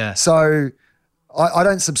good. Yeah. So I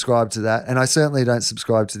don't subscribe to that, and I certainly don't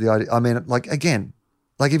subscribe to the idea. I mean, like, again,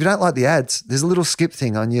 like if you don't like the ads, there's a little skip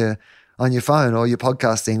thing on your phone or your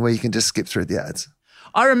podcast thing where you can just skip through the ads.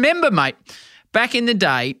 I remember, mate, back in the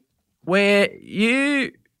day where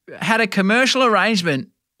you had a commercial arrangement.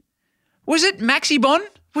 Was it Maxibon?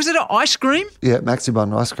 Was it an ice cream? Yeah,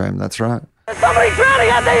 Maxibon ice cream, that's right. Somebody's drowning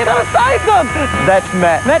out there, you've got to save them! That's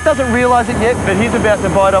Matt. Matt doesn't realise it yet, but he's about to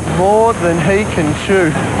bite off more than he can chew.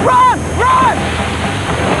 Run! Run!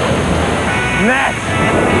 Matt,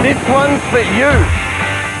 this one's for you.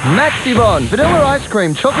 Maxibon, vanilla ice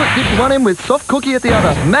cream, chocolate dipped one end with soft cookie at the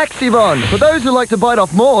other. Maxibon, for those who like to bite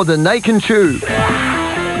off more than they can chew.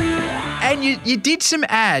 And you did some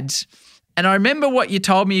ads, and I remember what you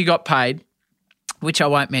told me you got paid, which I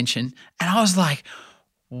won't mention, and I was like,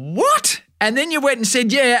 what? And then you went and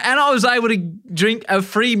said, yeah, and I was able to drink a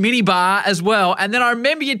free mini bar as well. And then I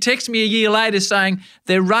remember you texted me a year later saying,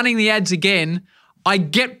 they're running the ads again. I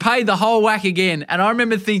get paid the whole whack again. And I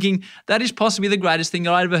remember thinking, that is possibly the greatest thing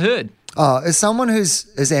I'd ever heard. As someone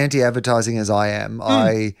who's as anti-advertising as I am,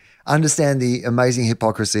 I understand the amazing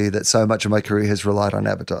hypocrisy that so much of my career has relied on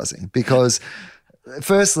advertising, because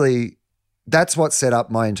firstly, that's what set up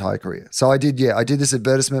my entire career. So I did this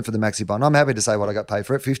advertisement for the Maxibon. I'm happy to say what I got paid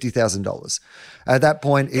for it, $50,000. At that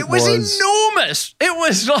point, it was enormous. It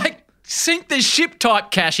was like sink the ship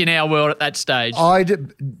type cash in our world at that stage.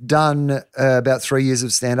 I'd done about 3 years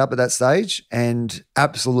of stand-up at that stage, and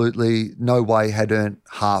absolutely no way had earned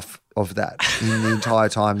half of that in the entire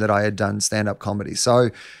time that I had done stand-up comedy. So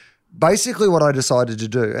basically what I decided to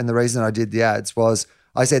do, and the reason I did the ads, was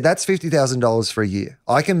I said, that's $50,000 for a year.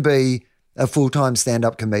 I can be a full-time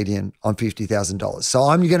stand-up comedian on $50,000. So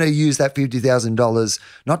I'm going to use that $50,000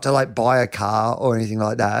 not to like buy a car or anything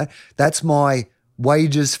like that. That's my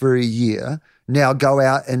wages for a year. Now go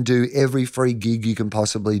out and do every free gig you can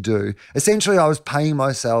possibly do. Essentially, I was paying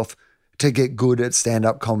myself to get good at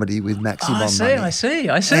stand-up comedy with Maxibon money. I see.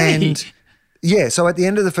 And Yeah, so at the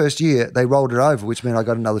end of the first year, they rolled it over, which meant I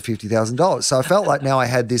got another $50,000. So I felt like now I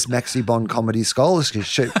had this Maxi Bond comedy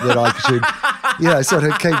scholarship that I should, sort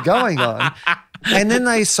of keep going on. And then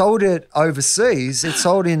they sold it overseas. It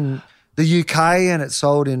sold in the UK and it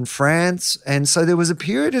sold in France. And so there was a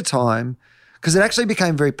period of time, because it actually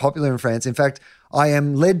became very popular in France. In fact, I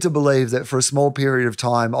am led to believe that for a small period of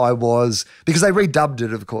time because they redubbed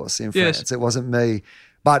it, of course, in France. Yes. It wasn't me.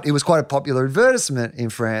 But it was quite a popular advertisement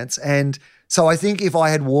in France. And so I think if I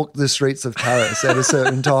had walked the streets of Paris at a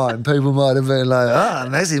certain time, people might have been like,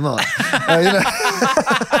 Maxi Bond.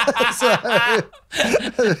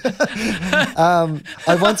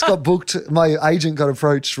 I once got booked, my agent got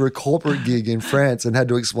approached for a corporate gig in France and had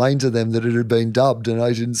to explain to them that it had been dubbed and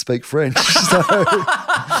I didn't speak French.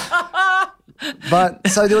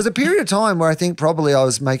 So there was a period of time where I think probably I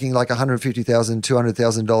was making like $150,000,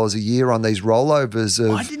 $200,000 a year on these rollovers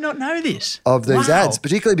of I did not know this. Of these Wow. ads,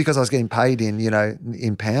 particularly because I was getting paid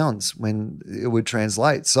in pounds when it would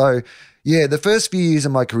translate. So yeah, the first few years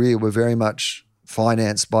of my career were very much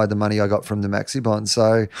financed by the money I got from the Maxi Bond.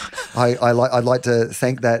 So I'd like to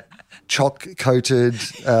thank that chalk-coated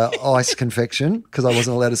ice confection, because I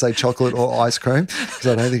wasn't allowed to say chocolate or ice cream, because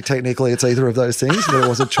I don't think technically it's either of those things, but it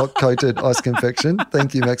was a chalk-coated ice confection.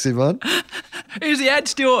 Thank you, Maxi Bond. Is the ad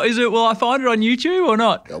still, will I find it on YouTube or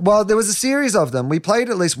not? Well, there was a series of them. We played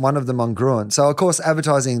at least one of them on Gruen. So, of course,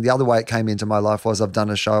 advertising, the other way it came into my life was I've done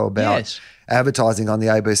a show about advertising on the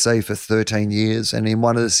ABC for 13 years. And in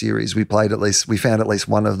one of the series, we found at least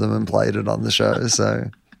one of them and played it on the show. So,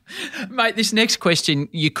 Mate, this next question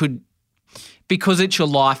because it's your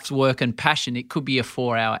life's work and passion, it could be a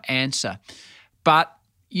 4-hour answer. But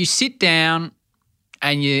you sit down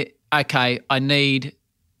and I need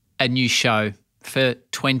a new show for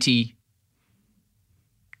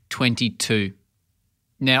 2022.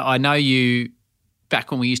 Now, I know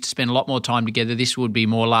back when we used to spend a lot more time together, this would be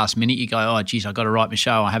more last minute. You go, oh, geez, I've got to write my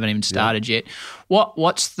show. I haven't even started yet.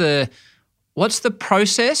 What's the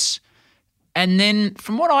process? And then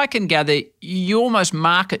from what I can gather, you almost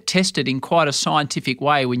market test it in quite a scientific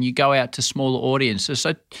way when you go out to smaller audiences.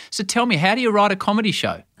 So tell me, how do you write a comedy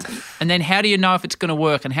show? And then how do you know if it's going to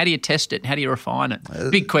work, and how do you test it, and how do you refine it?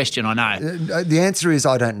 Big question, I know. The answer is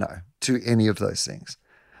I don't know to any of those things.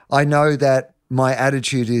 I know that my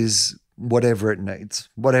attitude is whatever it needs,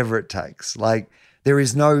 whatever it takes. Like, there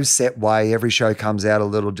is no set way. Every show comes out a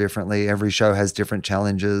little differently. Every show has different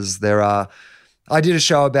challenges. I did a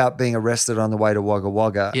show about being arrested on the way to Wagga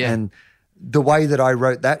Wagga, and the way that I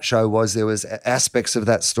wrote that show was there was aspects of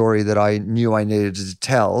that story that I knew I needed to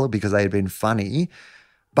tell because they had been funny,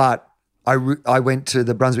 but I went to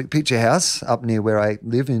the Brunswick Picture House up near where I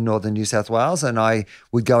live in northern New South Wales, and I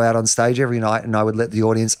would go out on stage every night and I would let the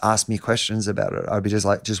audience ask me questions about it. I'd be just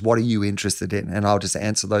like, what are you interested in? And I'll just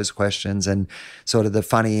answer those questions, and sort of the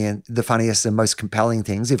funniest and most compelling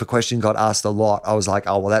things. If a question got asked a lot, I was like,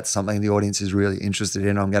 oh, well, that's something the audience is really interested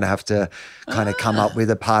in. I'm going to have to kind of come up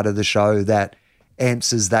with a part of the show that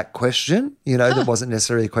answers that question. That wasn't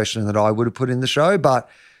necessarily a question that I would have put in the show, but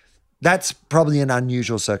that's probably an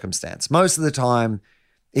unusual circumstance. Most of the time,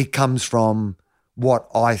 it comes from what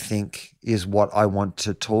I think is what I want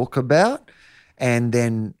to talk about, and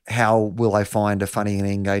then how will I find a funny and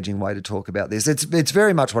engaging way to talk about this. It's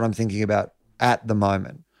very much what I'm thinking about at the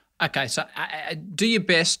moment. Okay, so do your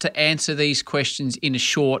best to answer these questions in a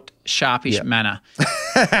short, sharpish manner.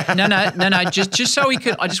 No. Just so we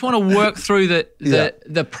can. I just want to work through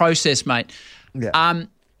the process, mate. Yeah.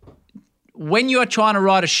 When you are trying to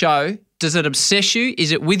write a show, does it obsess you?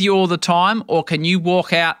 Is it with you all the time, or can you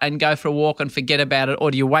walk out and go for a walk and forget about it, or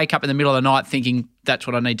do you wake up in the middle of the night thinking that's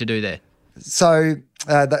what I need to do there? So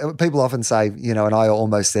people often say, and I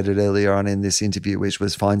almost said it earlier on in this interview, which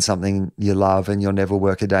was find something you love and you'll never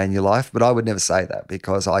work a day in your life. But I would never say that,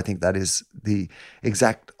 because I think that is the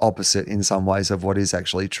exact opposite in some ways of what is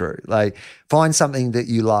actually true. Like, find something that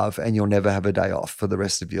you love and you'll never have a day off for the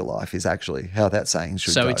rest of your life is actually how that saying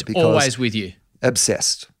should go. So it's always with you.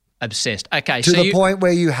 Obsessed. Okay. To the point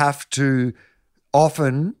where you have to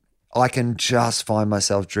often – I can just find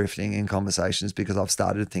myself drifting in conversations because I've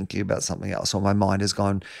started thinking about something else, or my mind has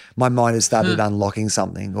started unlocking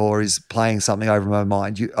something, or is playing something over my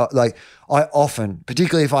mind. I often,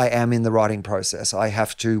 particularly if I am in the writing process, I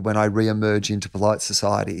have to, when I reemerge into polite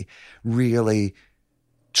society, really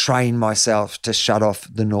train myself to shut off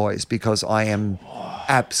the noise, because I am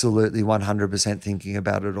absolutely 100% thinking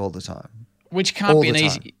about it all the time. Which can't be an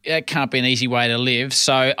easy way to live.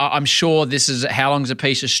 So I'm sure this is how long's a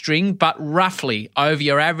piece of string, but roughly over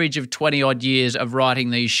your average of 20 odd years of writing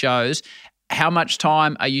these shows, how much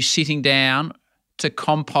time are you sitting down to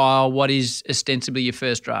compile what is ostensibly your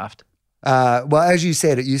first draft? Well, as you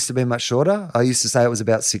said, it used to be much shorter. I used to say it was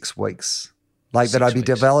about 6 weeks. Like that I'd be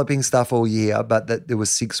developing stuff all year, but that there was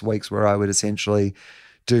 6 weeks where I would essentially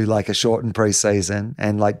do like a shortened preseason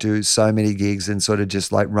and like do so many gigs and sort of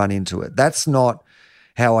just like run into it. That's not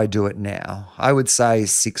how I do it now. I would say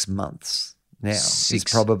 6 months now is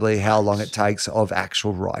probably how long it takes of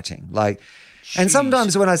actual writing. Like, and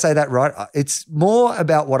sometimes when I say that, right, it's more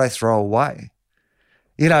about what I throw away.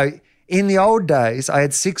 You know, in the old days, I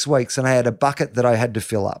had 6 weeks and I had a bucket that I had to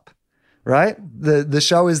fill up. Right? The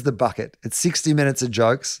show is the bucket. It's 60 minutes of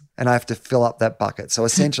jokes and I have to fill up that bucket. So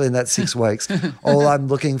essentially in that 6 weeks, all I'm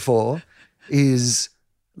looking for is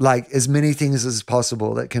like as many things as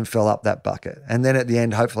possible that can fill up that bucket. And then at the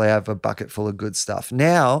end, hopefully I have a bucket full of good stuff.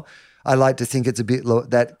 Now, I like to think it's a bit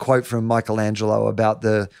that quote from Michelangelo about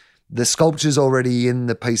the sculpture's already in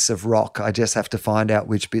the piece of rock. I just have to find out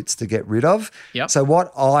which bits to get rid of. Yep. So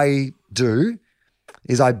what I do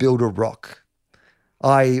is I build a rock.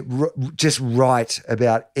 I just write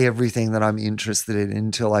about everything that I'm interested in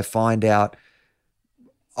until I find out.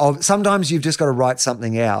 Sometimes you've just got to write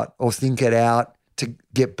something out or think it out to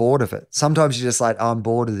get bored of it. Sometimes you're just like, oh, I'm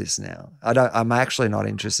bored of this now. I'm actually not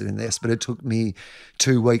interested in this, but it took me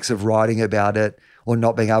 2 weeks of writing about it or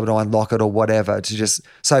not being able to unlock it or whatever to just.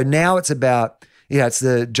 So now it's about, it's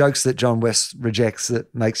the jokes that John West rejects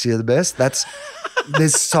that makes you the best.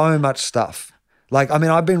 There's so much stuff. Like, I mean,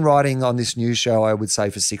 I've been writing on this new show, I would say,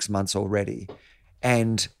 for 6 months already.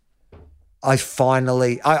 And I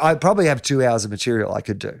probably have 2 hours of material I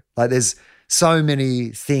could do. Like, there's so many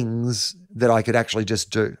things that I could actually just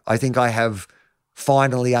do. I think I have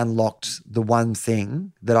finally unlocked the one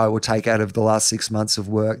thing that I will take out of the last 6 months of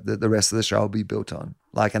work that the rest of the show will be built on.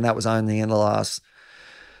 Like, and that was only in the last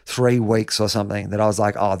 3 weeks or something that I was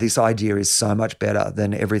like, oh, this idea is so much better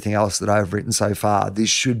than everything else that I've written so far. This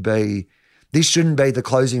shouldn't be the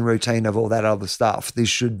closing routine of all that other stuff. This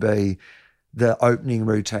should be the opening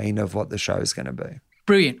routine of what the show is going to be.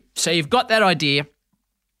 Brilliant. So you've got that idea.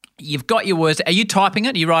 You've got your words. Are you typing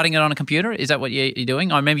it? Are you writing it on a computer? Is that what you're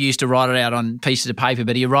doing? I remember you used to write it out on pieces of paper,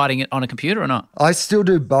 but are you writing it on a computer or not? I still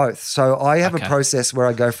do both. So I have a process where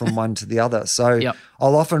I go from one to the other. So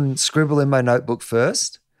I'll often scribble in my notebook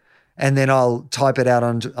first and then I'll type it out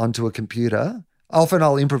onto a computer. Often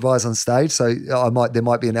I'll improvise on stage, so there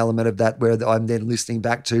might be an element of that where I'm then listening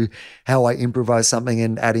back to how I improvise something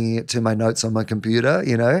and adding it to my notes on my computer,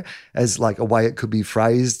 as like a way it could be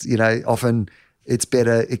phrased. Often it's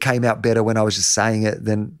better. It came out better when I was just saying it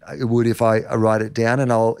than it would if I write it down,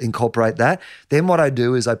 and I'll incorporate that. Then what I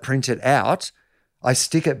do is I print it out. I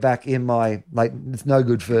stick it back in my, like, it's no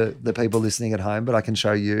good for the people listening at home, but I can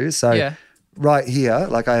show you. So right here,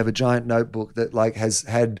 like I have a giant notebook that like has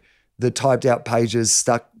had the typed out pages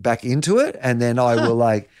stuck back into it. And then I will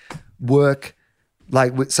like work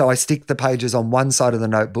so I stick the pages on one side of the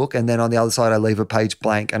notebook and then on the other side I leave a page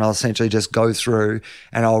blank and I'll essentially just go through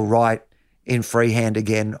and I'll write in freehand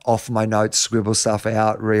again off my notes, scribble stuff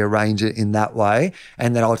out, rearrange it in that way.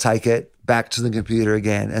 And then I'll take it back to the computer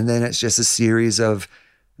again. And then it's just a series of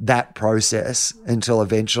that process until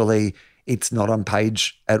eventually it's not on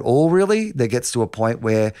page at all, really. That gets to a point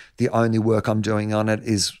where the only work I'm doing on it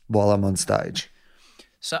is while I'm on stage.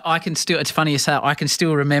 So I can still, it's funny you say, I can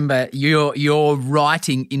still remember your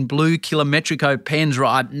writing in blue kilometrico pens,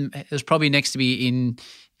 right? It was probably next to me in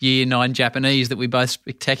Year 9 Japanese that we both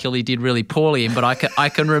spectacularly did really poorly in, but I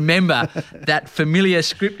can remember that familiar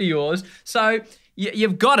script of yours. So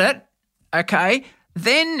you've got it, okay.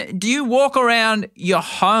 Then do you walk around your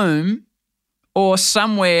home or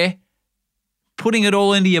somewhere putting it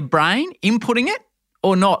all into your brain, inputting it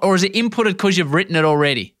or not? Or is it inputted because you've written it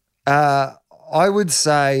already? I would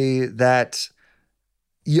say that,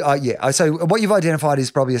 So what you've identified is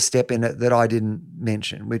probably a step in it that I didn't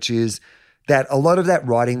mention, which is that a lot of that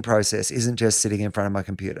writing process isn't just sitting in front of my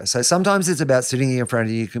computer. So sometimes it's about sitting in front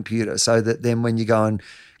of your computer so that then when you go and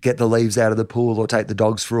get the leaves out of the pool or take the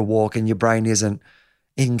dogs for a walk and your brain isn't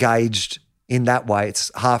engaged in that way, it's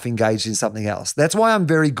half engaged in something else. That's why I'm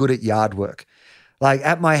very good at yard work. Like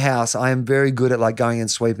at my house, I am very good at like going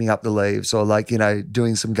and sweeping up the leaves or like,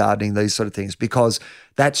 doing some gardening, these sort of things, because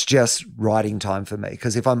that's just writing time for me.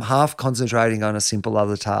 Because if I'm half concentrating on a simple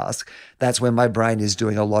other task, that's when my brain is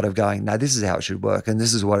doing a lot of going, no, this is how it should work and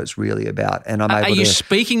this is what it's really about. And I'm able to— Are you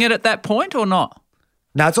speaking it at that point or not?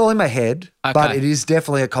 No, it's all in my head, but it is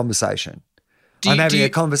definitely a conversation. I'm having a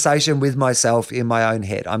conversation with myself in my own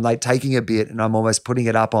head. I'm like taking a bit and I'm almost putting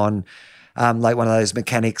it up on like one of those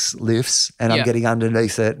mechanics lifts, and Yeah. I'm getting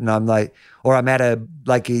underneath it, and I'm like, or I'm at a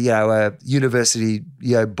university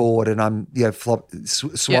board, and I'm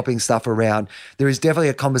swapping stuff around. There is definitely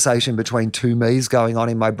a conversation between two me's going on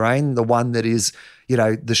in my brain. The one that is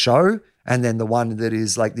the show, and then the one that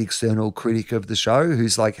is like the external critic of the show,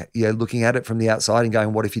 who's like looking at it from the outside and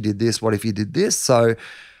going, "What if you did this? What if you did this?" So.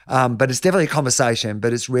 But it's definitely a conversation,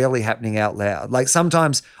 but it's rarely happening out loud. Like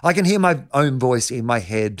sometimes I can hear my own voice in my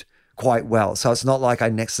head quite well. So it's not like I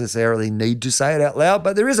necessarily need to say it out loud,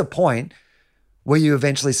 but there is a point where you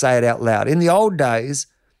eventually say it out loud. In the old days,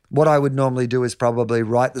 what I would normally do is probably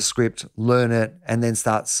write the script, learn it, and then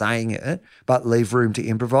start saying it, but leave room to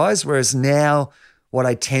improvise. Whereas now what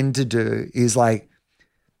I tend to do is like,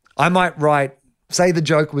 I might write, say the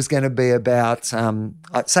joke was going to be about,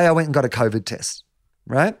 say I went and got a COVID test.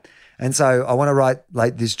 Right. And so I want to write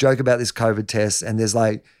like this joke about this COVID test, and there's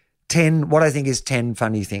like 10, what I think is 10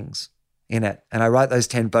 funny things in it. And I write those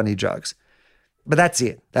 10 funny jokes. But that's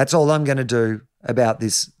it. That's all I'm going to do about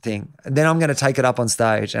this thing. And then I'm going to take it up on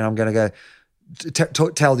stage, and I'm going to go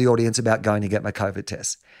tell the audience about going to get my COVID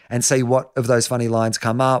test and see what of those funny lines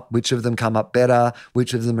come up, which of them come up better,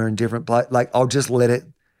 which of them are in different places. Like I'll just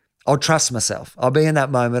I'll trust myself. I'll be in that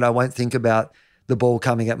moment. I won't think about the ball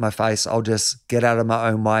coming at my face. I'll just get out of my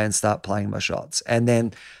own way and start playing my shots. And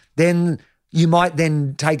then you might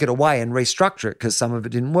then take it away and restructure it because some of it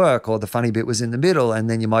didn't work, or the funny bit was in the middle, and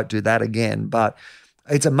then you might do that again. But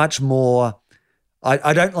it's a much more,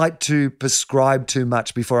 I don't like to prescribe too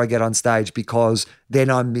much before I get on stage, because then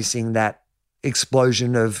I'm missing that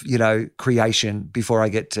explosion of, creation before I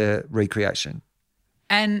get to recreation.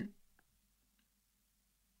 And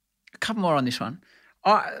a couple more on this one.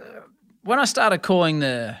 When I started calling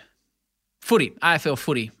the footy, AFL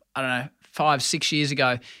footy, I don't know, 5-6 years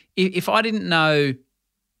ago, if I didn't know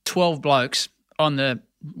 12 blokes on the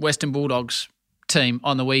Western Bulldogs team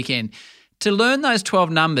on the weekend, to learn those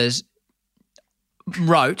 12 numbers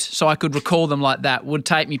so I could recall them like that would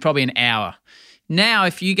take me probably an hour. Now,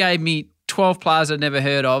 if you gave me 12 players I'd never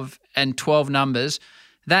heard of and 12 numbers,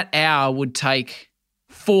 that hour would take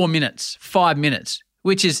 4 minutes, 5 minutes,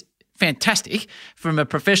 which is fantastic from a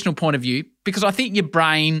professional point of view, because I think your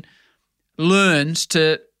brain learns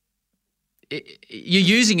you're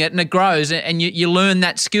using it and it grows, and you learn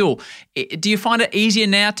that skill. Do you find it easier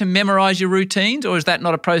now to memorize your routines, or is that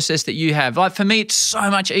not a process that you have? Like for me, it's so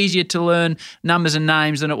much easier to learn numbers and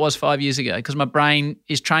names than it was 5 years ago, because my brain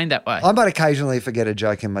is trained that way. I might occasionally forget a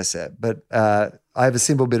joke in my set, but I have a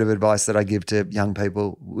simple bit of advice that I give to young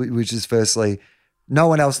people, which is firstly, no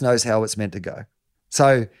one else knows how it's meant to go.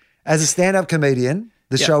 So as a stand-up comedian,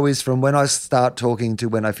 the show is from when I start talking to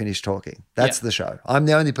when I finish talking. That's the show. I'm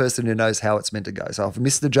the only person who knows how it's meant to go. So if I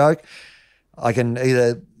miss the joke, I can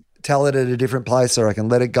either tell it at a different place, or I can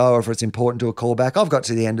let it go, or if it's important to a callback. I've got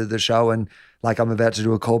to the end of the show and like I'm about to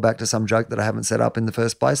do a callback to some joke that I haven't set up in the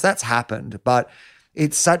first place. That's happened, but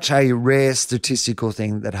it's such a rare statistical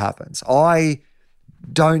thing that happens. I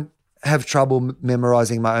don't have trouble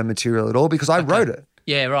memorizing my own material at all because I wrote it.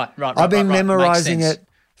 Yeah, right. I've been memorizing it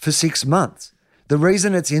for 6 months. The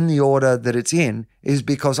reason it's in the order that it's in is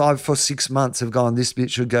because I've for 6 months have gone, this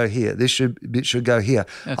bit should go here, bit should go here.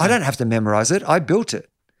 Okay. I don't have to memorize it. I built it.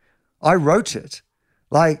 I wrote it.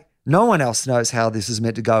 Like no one else knows how this is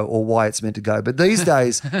meant to go or why it's meant to go. But these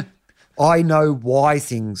days, I know why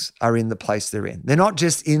things are in the place they're in. They're not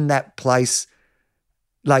just in that place.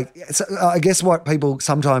 Like, so I guess what people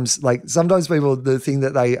sometimes people, the thing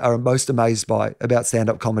that they are most amazed by about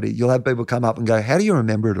stand-up comedy, you'll have people come up and go, how do you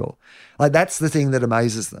remember it all? Like, that's the thing that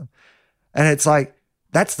amazes them. And it's like,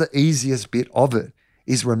 that's the easiest bit of it,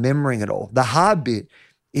 is remembering it all. The hard bit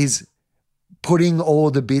is putting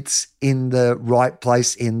all the bits in the right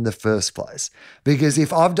place in the first place. Because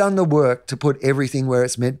if I've done the work to put everything where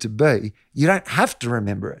it's meant to be, you don't have to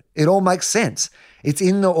remember it. It all makes sense. It's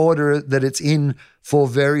in the order that it's in for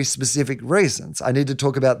very specific reasons. I need to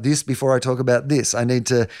talk about this before I talk about this. I need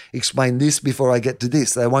to explain this before I get to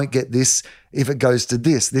this. They won't get this if it goes to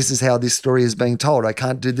this. This is how this story is being told. I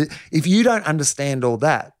can't do this. If you don't understand all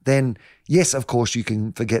that, then yes, of course you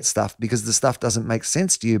can forget stuff because the stuff doesn't make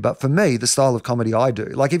sense to you. But for me, the style of comedy I do,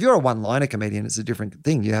 like if you're a one-liner comedian, it's a different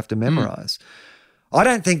thing. You have to memorize. I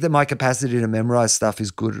don't think that my capacity to memorize stuff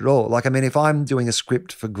is good at all. Like, I mean, if I'm doing a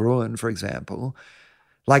script for Gruen, for example,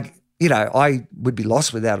 like, you know, I would be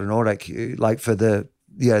lost without an auto cue, like for the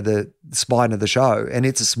spine of the show. And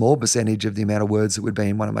it's a small percentage of the amount of words that would be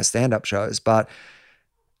in one of my stand-up shows. But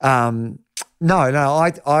no,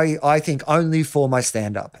 I think only for my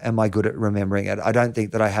stand-up am I good at remembering it. I don't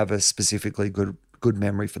think that I have a specifically good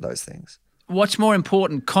memory for those things. What's more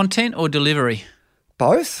important, content or delivery?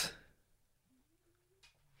 Both.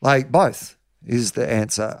 Like both is the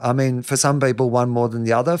answer. I mean, for some people, one more than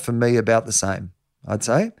the other. For me, about the same, I'd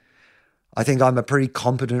say. I think I'm a pretty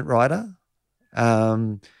competent writer,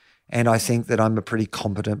 and I think that I'm a pretty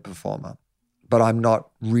competent performer, but I'm not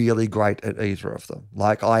really great at either of them.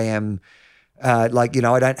 Like I am, I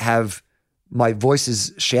don't have, my voice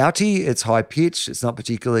is shouty, it's high pitched, it's not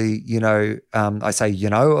particularly, I say, a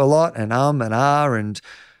lot and and and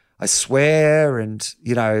I swear and,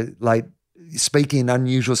 like speaking in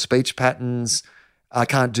unusual speech patterns. I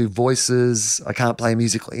can't do voices. I can't play a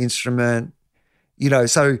musical instrument,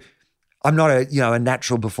 so I'm not a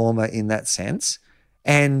natural performer in that sense.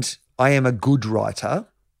 And I am a good writer.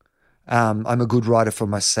 I'm a good writer for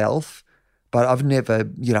myself, but I've never,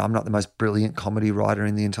 I'm not the most brilliant comedy writer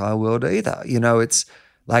in the entire world either. It's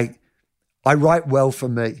like I write well for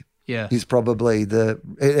me. Yeah. Is probably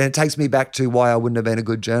it takes me back to why I wouldn't have been a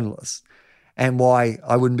good journalist and why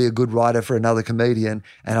I wouldn't be a good writer for another comedian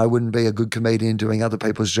and I wouldn't be a good comedian doing other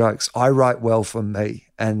people's jokes. I write well for me,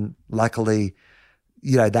 and luckily,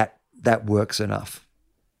 that works enough.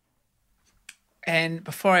 And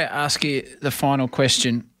before I ask you the final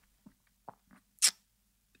question,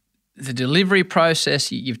 the delivery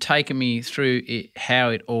process, you've taken me through how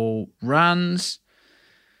it all runs.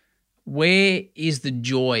 Where is the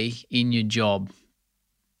joy in your job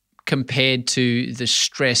compared to the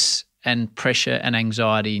stress and pressure and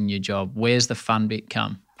anxiety in your job? Where's the fun bit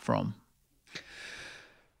come from?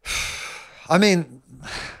 I mean,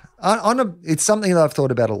 it's something that I've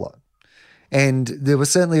thought about a lot. And there was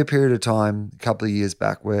certainly a period of time a couple of years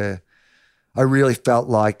back where I really felt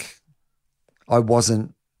like I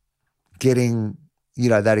wasn't getting,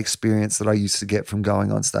 that experience that I used to get from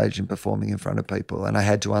going on stage and performing in front of people. And I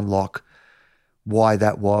had to unlock why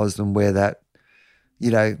that was and where that,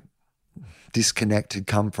 disconnect had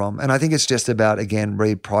come from. And I think it's just about, again,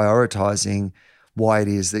 reprioritizing why it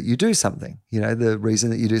is that you do something. The reason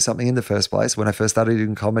that you do something in the first place. When I first started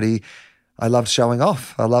doing comedy, I loved showing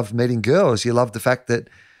off. I loved meeting girls. You love the fact that,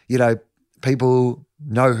 people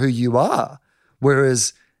know who you are.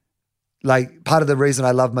 Whereas, like, part of the reason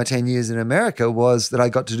I loved my 10 years in America was that I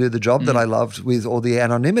got to do the job that I loved with all the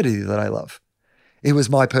anonymity that I love. It was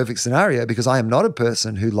my perfect scenario because I am not a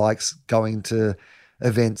person who likes going to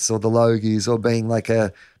events or the Logies or being like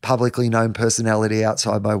a publicly known personality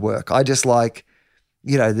outside my work. I just like,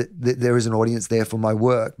 there is an audience there for my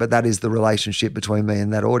work, but that is the relationship between me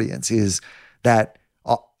and that audience, is that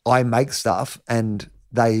I make stuff and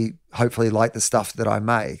they hopefully like the stuff that I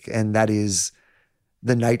make. And that is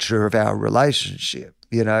the nature of our relationship,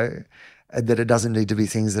 that it doesn't need to be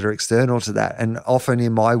things that are external to that. And often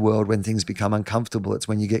in my world, when things become uncomfortable, it's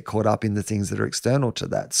when you get caught up in the things that are external to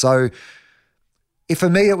that. So for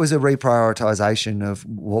me, it was a reprioritization of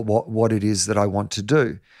what it is that I want to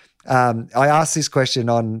do. I asked this question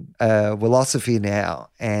on Philosophy Now,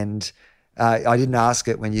 and I didn't ask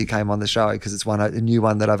it when you came on the show because it's a new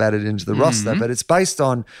one that I've added into the roster, but it's based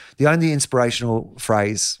on the only inspirational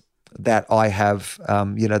phrase that I have,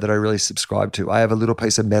 that I really subscribe to. I have a little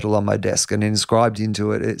piece of metal on my desk, and inscribed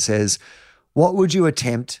into it, it says, "What would you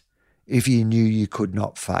attempt if you knew you could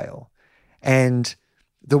not fail?" And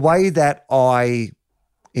the way that I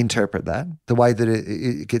interpret that, the way that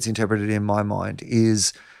it gets interpreted in my mind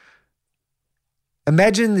is,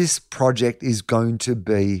 imagine this project is going to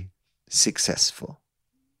be successful.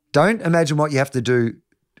 Don't imagine what you have to do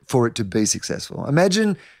for it to be successful.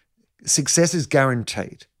 Imagine success is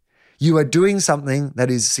guaranteed. You are doing something that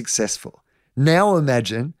is successful. Now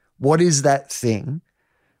imagine what is that thing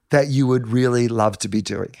that you would really love to be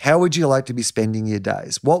doing? How would you like to be spending your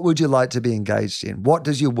days? What would you like to be engaged in? What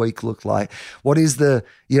does your week look like? What is the,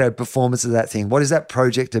 performance of that thing? What is that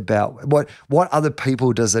project about? What other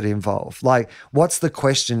people does it involve? Like, what's the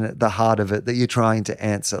question at the heart of it that you're trying to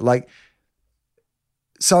answer? Like,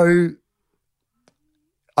 so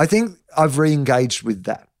I think I've re-engaged with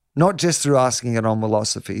that, not just through asking it on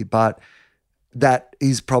Philosophy, but that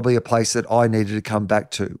is probably a place that I needed to come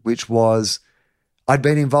back to, which was, I'd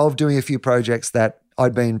been involved doing a few projects that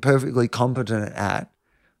I'd been perfectly competent at,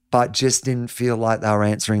 but just didn't feel like they were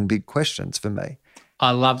answering big questions for me.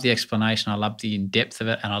 I love the explanation. I love the in-depth of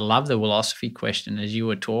it. And I love the Philosophy question. As you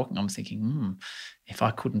were talking, I'm thinking, if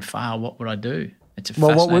I couldn't fail, what would I do? It's a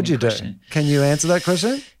fascinating what would you question. do? Can you answer that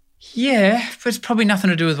question? Yeah, but it's probably nothing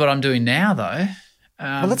to do with what I'm doing now, though.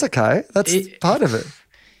 Well, that's okay. That's part of it.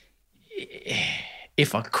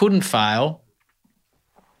 If I couldn't fail,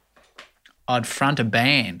 I'd front a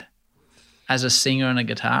band as a singer and a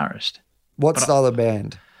guitarist. What style of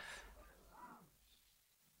band?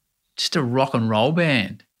 Just a rock and roll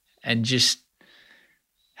band, and just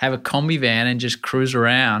have a combi van and just cruise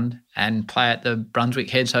around and play at the Brunswick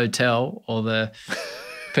Heads Hotel or the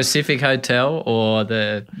Pacific Hotel or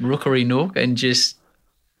the Rookery Nook and just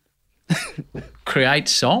create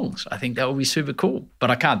songs. I think that would be super cool, but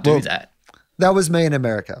I can't do that. That was me in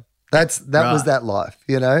America. That was that life,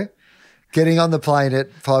 you know? Getting on the plane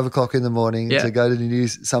at 5 o'clock in the morning to go to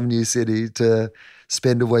some new city to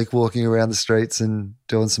spend a week walking around the streets and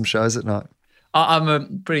doing some shows at night. I'm a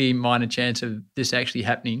pretty minor chance of this actually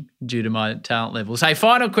happening due to my talent levels. Hey,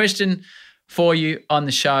 final question for you on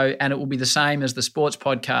the show, and it will be the same as the sports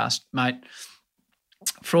podcast, mate.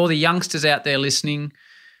 For all the youngsters out there listening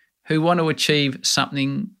who want to achieve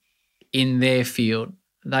something in their field,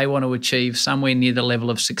 they want to achieve somewhere near the level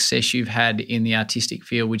of success you've had in the artistic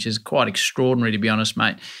field, which is quite extraordinary, to be honest,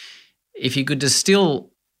 mate. If you could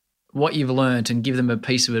distill what you've learned and give them a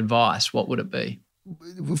piece of advice, what would it be?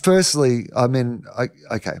 Firstly, I mean,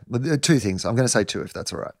 okay, two things. I'm going to say two if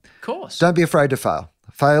that's all right. Of course. Don't be afraid to fail.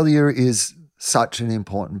 Failure is such an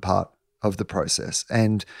important part of the process.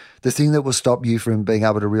 And the thing that will stop you from being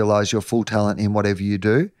able to realize your full talent in whatever you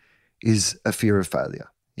do is a fear of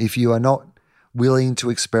failure. If you are not willing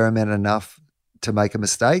to experiment enough to make a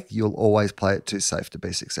mistake, you'll always play it too safe to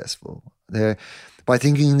be successful. By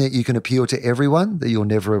thinking that you can appeal to everyone, that you'll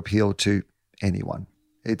never appeal to anyone.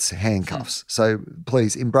 It's handcuffs. So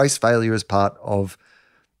please embrace failure as part of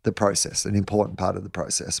the process, an important part of the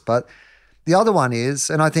process. But the other one is,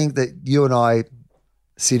 and I think that you and I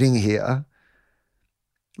sitting here,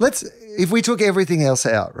 if we took everything else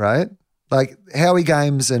out, right? Like Howie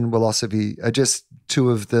Games and Willosophy are just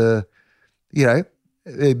two of the,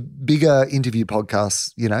 bigger interview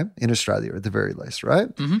podcasts, in Australia at the very least,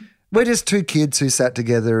 right? Mm-hmm. We're just two kids who sat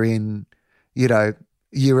together in,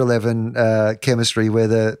 Year 11 chemistry where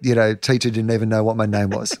the teacher didn't even know what my name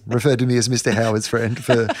was, referred to me as Mr. Howard's friend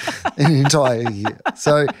for an entire year.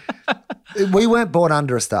 So we weren't born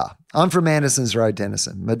under a star. I'm from Andersons Road,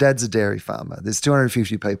 Denison. My dad's a dairy farmer. There's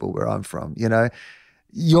 250 people where I'm from,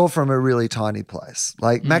 You're from a really tiny place.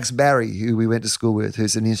 Like Max Barry, who we went to school with,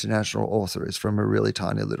 who's an international author, is from a really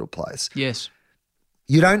tiny little place. Yes.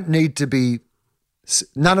 You don't need to be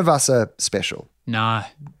 – none of us are special. No.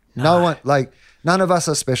 No one – none of us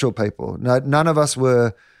are special people. No, none of us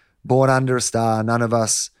were born under a star. None of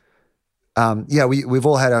us, we've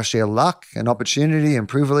all had our share of luck and opportunity and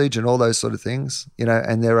privilege and all those sort of things,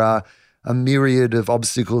 and there are a myriad of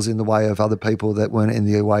obstacles in the way of other people that weren't in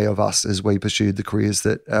the way of us as we pursued the careers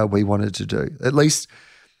that we wanted to do. At least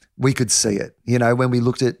we could see it, when we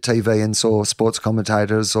looked at TV and saw sports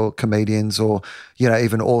commentators or comedians or,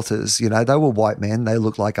 even authors, they were white men. They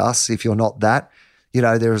looked like us. If you're not that,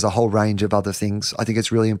 there is a whole range of other things. I think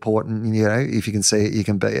it's really important, if you can see it, you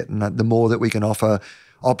can be it. And the more that we can offer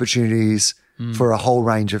opportunities for a whole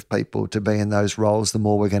range of people to be in those roles, the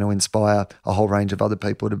more we're going to inspire a whole range of other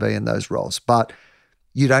people to be in those roles. But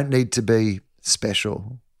you don't need to be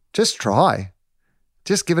special. Just try.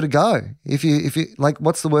 Just give it a go. If you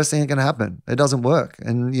what's the worst thing that can happen? It doesn't work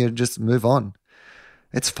and you just move on.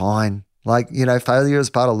 It's fine. Failure is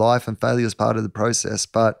part of life and failure is part of the process.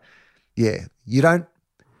 But yeah, you don't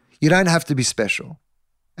have to be special.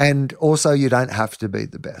 And also you don't have to be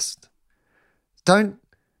the best. Don't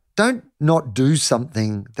not do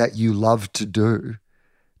something that you love to do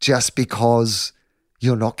just because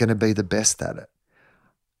you're not going to be the best at it.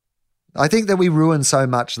 I think that we ruin so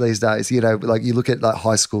much these days, you look at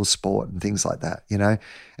high school sport and things like that,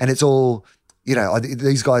 and it's all,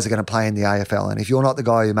 these guys are going to play in the AFL. And if you're not the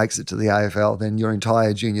guy who makes it to the AFL, then your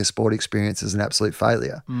entire junior sport experience is an absolute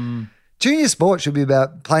failure. Junior sport should be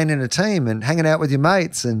about playing in a team and hanging out with your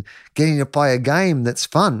mates and getting to play a game that's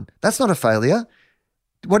fun. That's not a failure.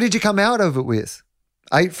 What did you come out of it with?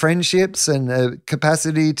 8 friendships and a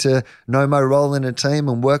capacity to know my role in a team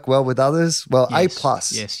and work well with others? Well, yes.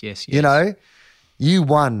 A+. Yes. You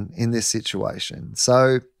won in this situation.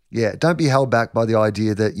 So, yeah, don't be held back by the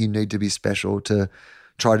idea that you need to be special to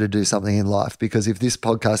try to do something in life, because if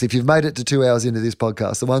you've made it to 2 hours into this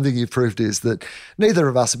podcast, the one thing you've proved is that neither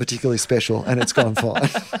of us are particularly special and it's gone fine.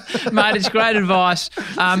 Mate, it's great advice.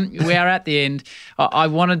 We are at the end. I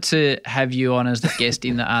wanted to have you on as the guest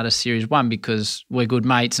in the Artist Series 1 because we're good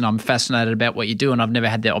mates and I'm fascinated about what you do and I've never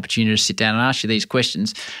had the opportunity to sit down and ask you these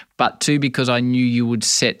questions. But 2, because I knew you would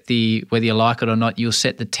set whether you like it or not, you'll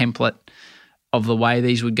set the template of the way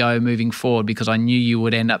these would go moving forward, because I knew you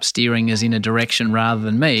would end up steering us in a direction rather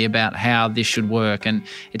than me about how this should work. And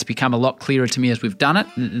it's become a lot clearer to me as we've done it,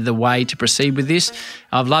 the way to proceed with this.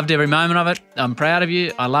 I've loved every moment of it. I'm proud of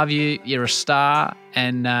you. I love you. You're a star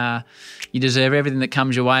and you deserve everything that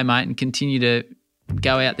comes your way, mate, and continue to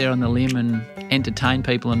go out there on the limb and entertain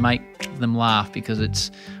people and make them laugh,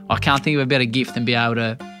 because I can't think of a better gift than be able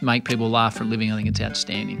to make people laugh for a living. I think it's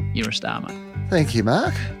outstanding. You're a star, mate. Thank you,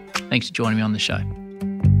 Mark. Thanks for joining me on the show.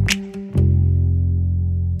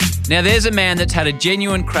 Now, there's a man that's had a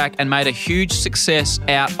genuine crack and made a huge success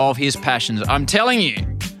out of his passions. I'm telling you,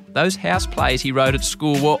 those house plays he wrote at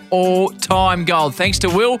school were all-time gold. Thanks to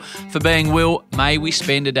Will for being Will. May we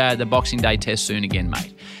spend a day at the Boxing Day test soon again,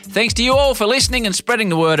 mate. Thanks to you all for listening and spreading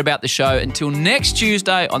the word about the show. Until next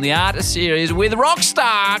Tuesday on the Artist Series with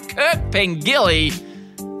rockstar Kurt Pengilly.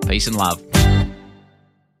 Peace and love.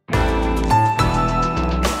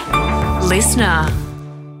 Listener.